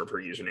 I'm not sure of her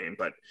username,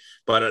 but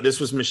this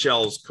was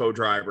Michelle's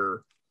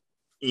co-driver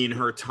in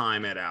her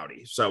time at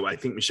Audi. So I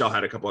think Michelle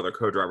had a couple other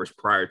co-drivers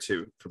prior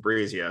to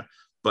Fabrizia,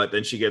 but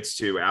then she gets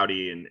to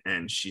Audi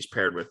and she's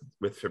paired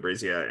with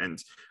Fabrizia.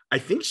 And I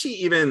think she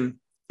even,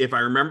 if I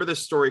remember the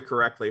story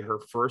correctly, her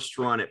first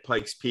run at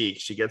Pikes Peak,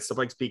 she gets to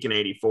Pikes Peak in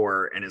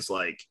 84 and is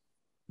like,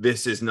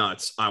 this is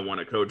nuts. I want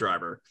a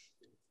co-driver.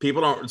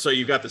 People don't. So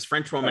you've got this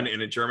French woman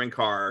in a German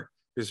car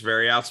who's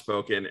very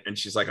outspoken. And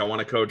she's like, I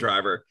want a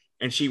co-driver.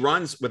 And she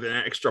runs with an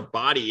extra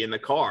body in the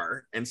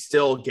car and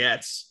still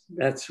gets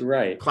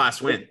class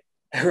win.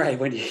 Right.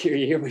 When you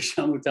hear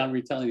Michèle Mouton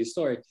retelling the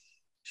story,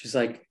 she's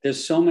like,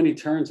 there's so many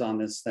turns on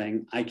this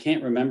thing. I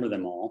can't remember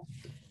them all.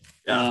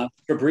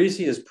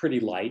 Fabrizia is pretty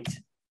light.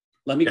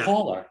 Let me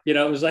call her. It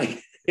was like,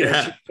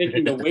 she's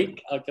making the weight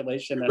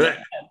calculation.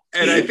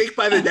 And I think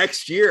by the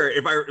next year,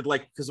 if I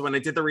like, because when I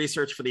did the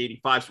research for the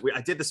 85,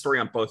 I did the story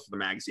on both of the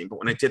magazine, but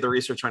when I did the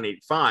research on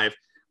 85,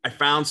 I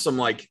found some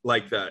like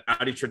the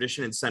Audi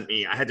Tradition and sent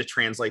me, I had to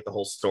translate the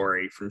whole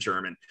story from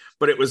German,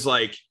 but it was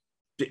like,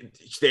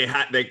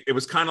 it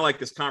was kind of like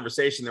this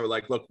conversation. They were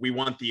like, look, we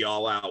want the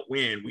all out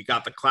win. We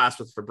got the class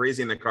with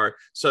Fabrizia in the car.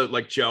 So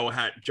like Joe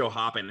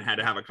Hoppen had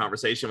to have a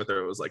conversation with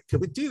her. It was like, can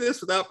we do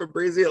this without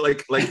Fabrizia?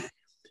 Like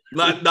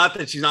not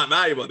that she's not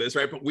valuable at this,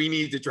 right? But we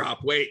need to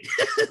drop weight.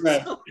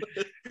 Right.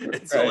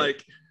 So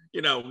like,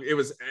 it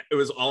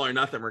was all or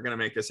nothing. We're going to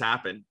make this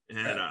happen.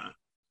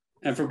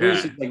 And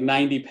Fabrizia is like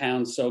 90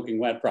 pounds soaking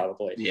wet,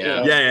 probably.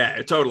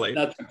 Yeah, totally.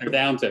 That's what they're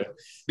down to.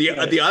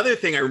 The other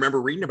thing I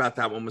remember reading about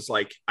that one was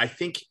like, I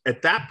think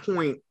at that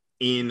point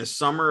in the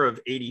summer of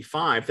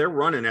 85, they're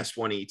running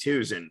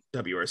S1E2s in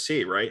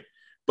WRC, right?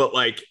 But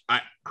like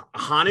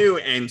Hanu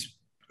and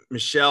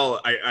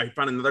Michelle, I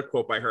found another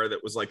quote by her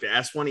that was like the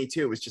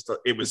S1E2 was just,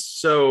 it was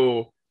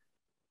so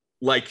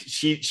like,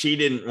 she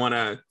didn't want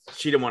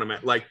to,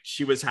 like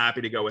she was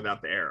happy to go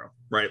without the aero,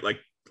 right? Like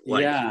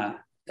yeah.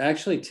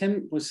 Actually,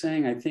 Tim was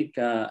saying, I think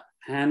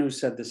Hanu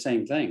said the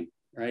same thing,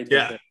 right?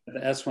 Yeah. The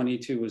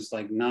S1E2 was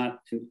like not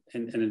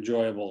an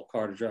enjoyable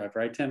car to drive,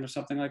 right, Tim, or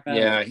something like that?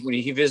 Yeah. When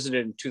he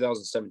visited in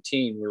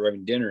 2017, we were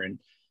having dinner, and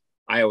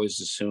I always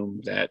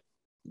assumed that,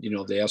 the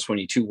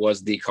S1E2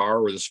 was the car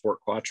or the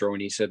Sport Quattro,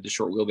 and he said the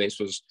short wheelbase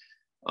was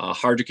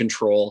hard to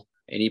control,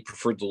 and he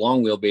preferred the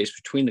long wheelbase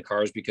between the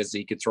cars because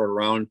he could throw it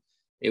around.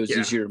 It was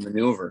easier to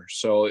maneuver.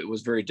 So it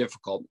was very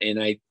difficult.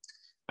 And I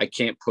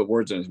can't put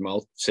words in his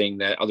mouth saying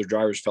that other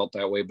drivers felt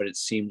that way, but it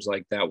seems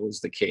like that was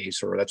the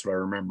case, or that's what I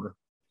remember.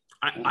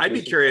 I'd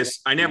be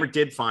curious. I never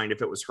did find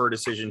if it was her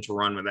decision to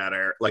run with that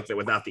air, like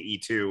without the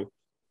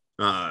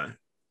E2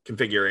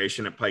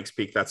 configuration at Pikes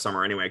Peak that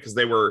summer anyway, because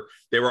they were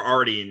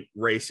already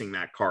racing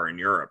that car in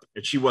Europe,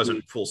 and she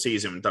wasn't full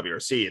season in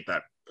WRC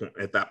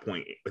at that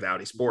point with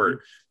Audi Sport,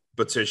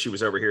 but so she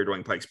was over here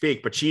doing Pikes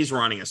Peak, but she's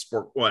running a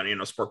Sport Quad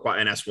and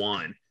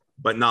S1,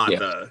 but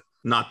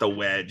not the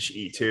wedge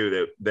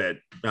E2 that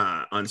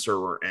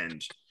Unser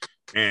and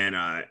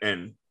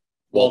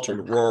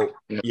Walter. Rural,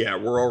 Yeah.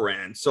 Rural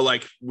ran. So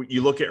like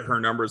you look at her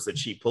numbers that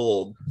she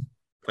pulled,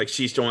 like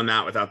she's doing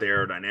that without the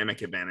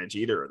aerodynamic advantage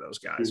either of those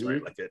guys,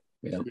 right? Like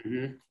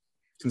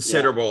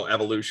considerable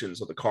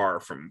evolutions of the car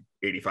from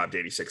 85 to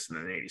 86 and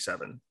then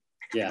 87.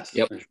 Yes.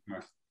 Yep. For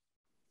sure.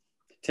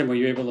 Tim, were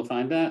you able to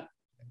find that?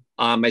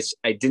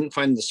 I didn't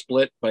find the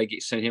split, but I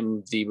sent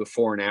him the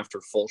before and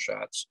after full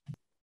shots.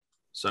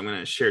 So I'm going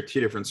to share two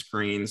different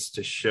screens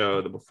to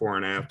show the before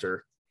and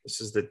after.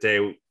 This is the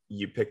day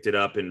you picked it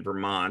up in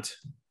Vermont.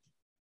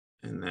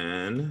 And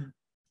then,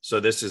 so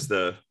this is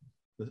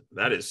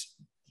that is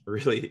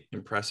really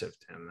impressive,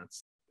 Tim.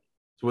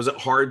 Was it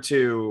hard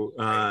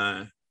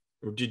to,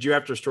 did you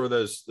have to store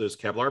those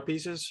Kevlar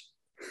pieces?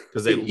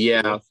 Because they, you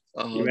asked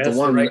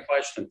the right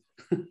question.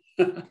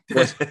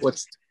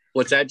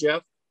 What's that,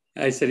 Jeff?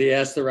 I said he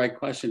asked the right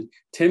question.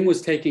 Tim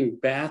was taking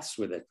baths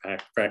with it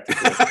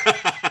practically.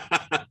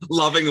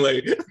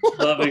 Lovingly.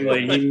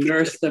 He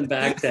nursed them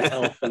back to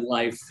health and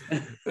life.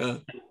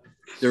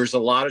 There's a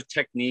lot of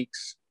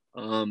techniques.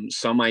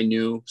 Some I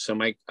knew,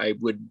 some I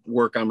would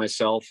work on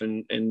myself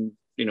and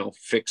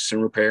fix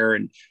and repair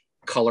and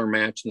color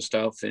match and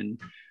stuff. And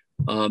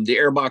the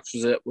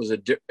airbox was a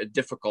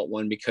difficult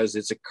one because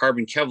it's a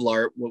carbon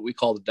Kevlar, what we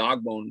call the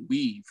dog bone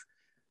weave.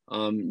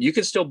 You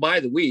can still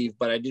buy the weave,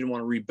 but I didn't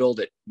want to rebuild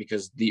it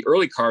because the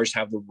early cars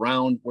have the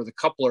round where the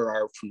coupler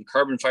are from the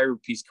carbon fiber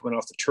piece coming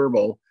off the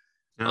turbo.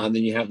 Then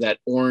you have that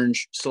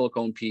orange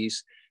silicone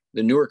piece.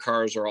 The newer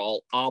cars are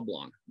all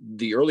oblong.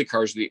 The early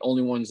cars are the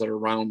only ones that are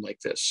round like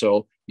this.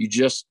 So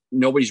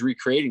nobody's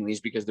recreating these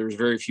because there's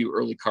very few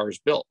early cars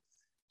built.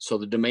 So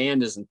the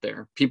demand isn't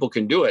there. People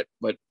can do it,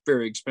 but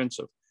very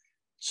expensive.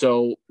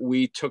 So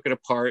we took it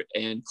apart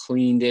and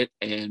cleaned it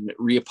and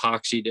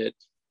re-epoxied it.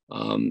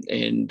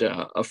 And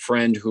a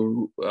friend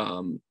who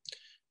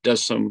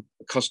does some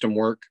custom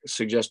work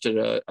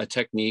suggested a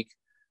technique.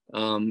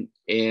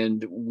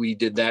 And we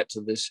did that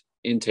to this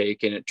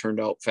intake and it turned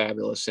out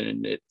fabulous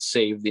and it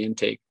saved the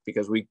intake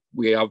because we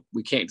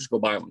can't just go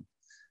buy one.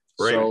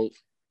 Right. So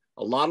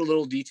a lot of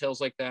little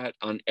details like that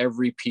on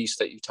every piece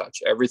that you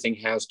touch. Everything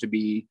has to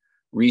be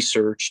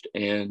researched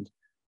and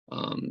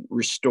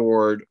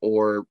restored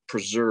or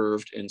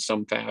preserved in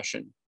some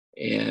fashion.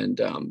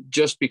 And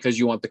just because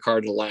you want the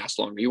car to last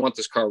longer, you want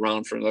this car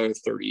around for another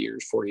 30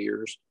 years, 40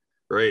 years.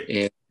 Right.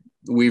 And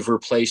we've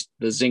replaced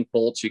the zinc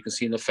bolts you can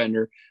see in the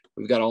fender.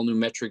 We've got all new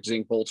metric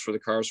zinc bolts for the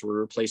car, so we're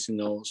replacing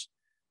those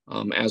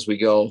as we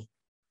go.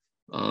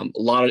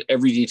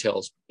 Every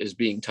detail is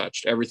being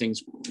touched.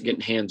 Everything's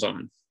getting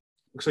hands-on.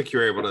 Looks like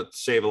you're able to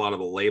save a lot of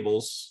the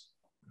labels.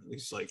 At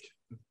least like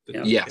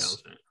the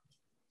details.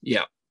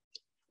 Yeah.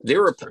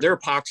 They're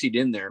epoxied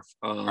in there.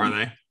 Are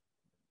they?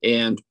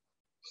 And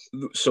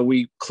so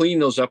we clean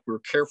those up. We're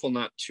careful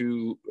not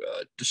to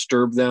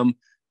disturb them.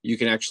 You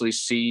can actually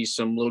see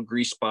some little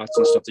grease spots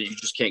and stuff that you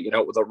just can't get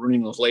out without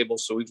ruining those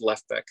labels. So we've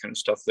left that kind of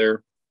stuff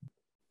there.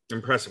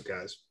 Impressive,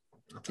 guys.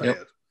 I'll tell you.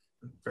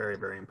 Very,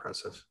 very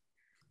impressive.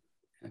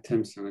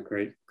 Tim's done a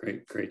great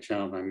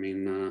job. I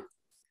mean,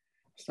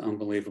 it's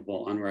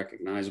unbelievable,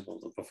 unrecognizable.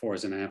 The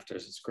befores and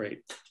afters. It's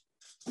great.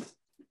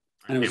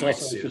 And it was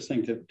also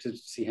interesting to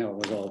see how it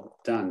was all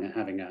done.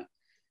 Having a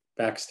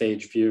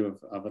backstage view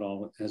of it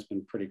all has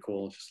been pretty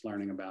cool. Just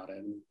learning about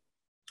it.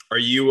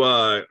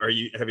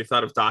 Have you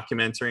thought of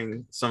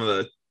documenting some of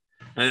the,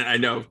 I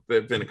know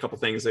there've been a couple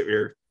things that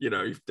or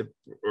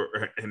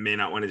may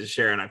not want to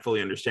share, and I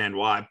fully understand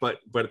why, but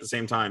at the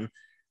same time,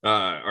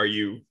 have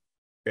you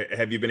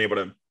been able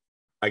to,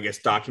 I guess,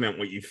 document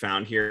what you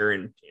found here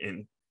and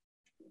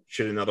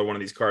should another one of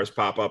these cars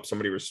pop up,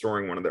 somebody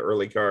restoring one of the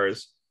early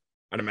cars,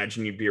 I'd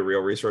imagine you'd be a real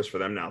resource for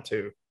them now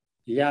too.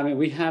 Yeah. I mean,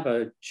 we have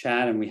a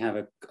chat and we have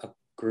a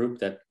group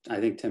that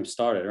I think Tim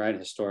started, right?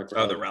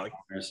 Historical. The rally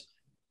cars.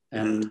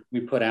 And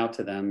we put out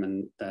to them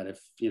and that if,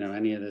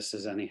 any of this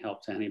is any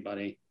help to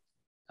anybody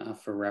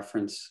for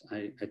reference,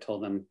 I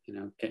told them,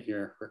 get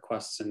your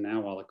requests in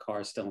now while the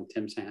car is still in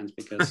Tim's hands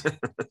because they're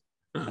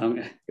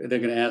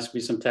going to ask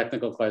me some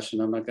technical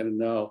question. I'm not going to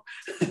know,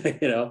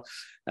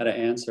 how to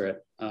answer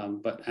it.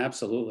 But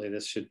absolutely,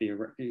 this should be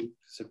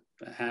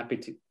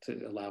happy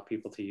to allow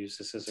people to use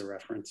this as a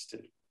reference to,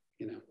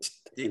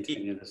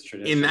 continue this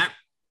tradition.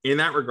 In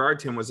that regard,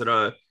 Tim,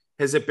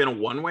 has it been a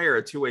one-way or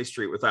a two-way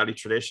street with Audi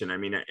Tradition? I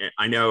mean,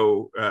 I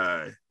know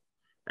that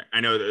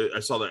I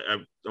saw that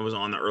I was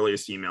on the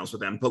earliest emails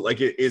with them, but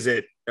like,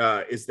 it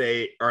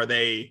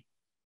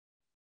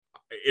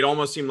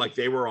almost seemed like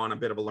they were on a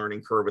bit of a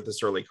learning curve with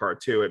this early car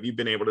too. Have you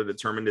been able to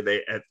determine, do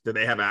they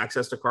have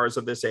access to cars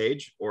of this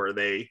age, or are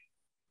they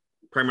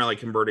primarily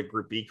converted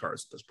Group B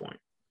cars at this point?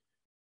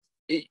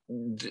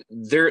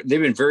 They've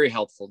been very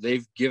helpful.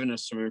 They've given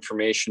us some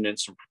information and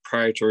some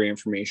proprietary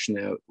information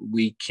that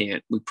we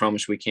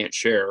promise we can't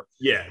share.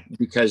 Yeah.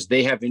 Because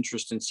they have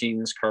interest in seeing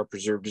this car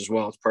preserved as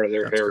well. It's part of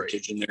their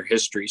heritage and their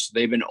history. So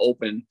they've been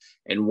open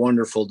and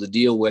wonderful to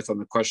deal with on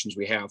the questions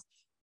we have.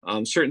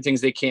 Certain things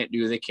they can't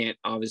do. They can't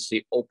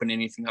obviously open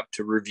anything up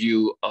to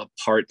review a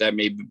part that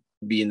may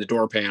be in the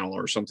door panel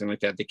or something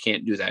like that. They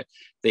can't do that.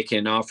 They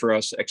can offer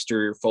us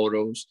exterior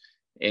photos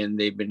and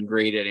they've been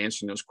great at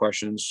answering those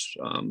questions.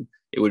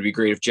 It would be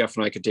great if Jeff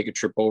and I could take a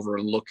trip over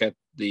and look at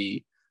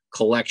the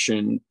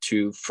collection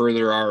to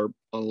further our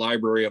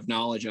library of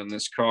knowledge on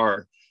this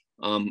car,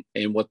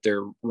 and what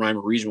their rhyme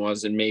or reason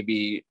was, and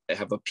maybe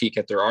have a peek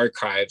at their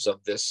archives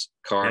of this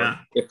car,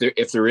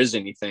 if there is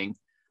anything,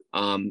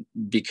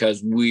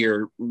 because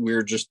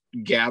we're just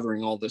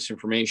gathering all this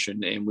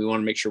information, and we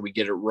want to make sure we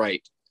get it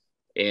right.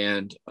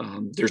 And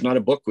there's not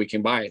a book we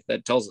can buy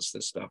that tells us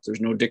this stuff.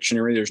 There's no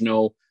dictionary, there's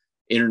no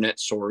internet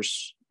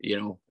source.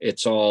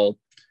 It's all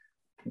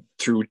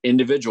through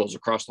individuals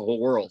across the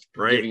whole world,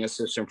 giving us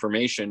this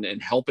information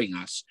and helping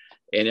us.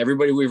 And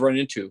everybody we've run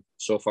into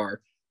so far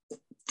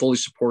fully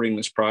supporting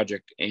this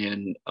project,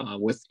 and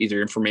with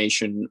either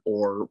information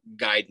or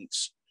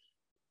guidance.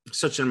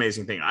 Such an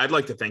amazing thing. I'd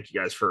like to thank you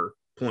guys for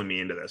pulling me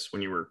into this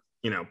when you were,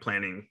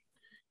 planning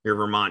your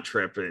Vermont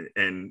trip,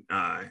 and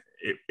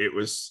it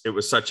was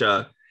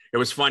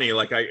funny.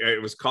 Like I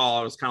was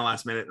kind of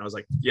last minute, and I was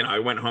like, I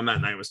went home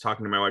that night, was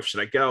talking to my wife, should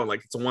I go?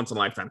 Like, it's a once in a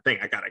lifetime thing.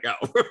 I gotta go.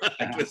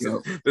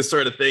 This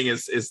sort of thing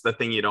is the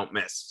thing you don't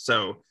miss.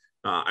 So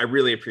I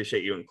really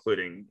appreciate you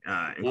including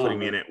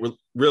me in it. We're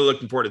really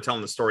looking forward to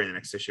telling the story in the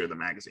next issue of the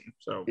magazine.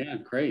 So yeah,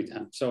 great.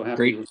 I'm so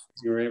happy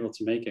you were able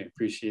to make it.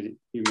 Appreciate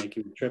you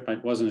making the trip.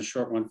 It wasn't a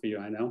short one for you,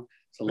 I know.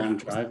 It's a long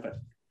drive, but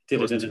did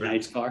it in a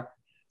nice car.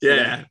 So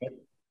yeah.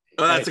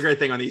 Well, that's a great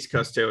thing on the East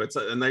Coast too. It's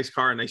a nice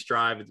car, a nice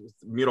drive. It's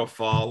beautiful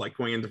fall, like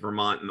going into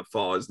Vermont in the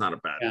fall is not a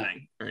bad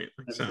thing, right?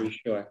 That's for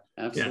sure.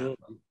 Absolutely.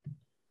 Yeah.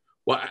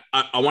 Well,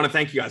 I want to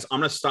thank you guys. I'm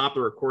going to stop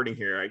the recording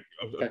here.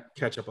 I'll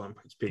catch up on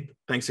Pikes Peak.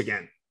 Thanks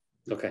again.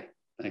 Okay.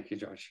 Thank you,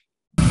 George.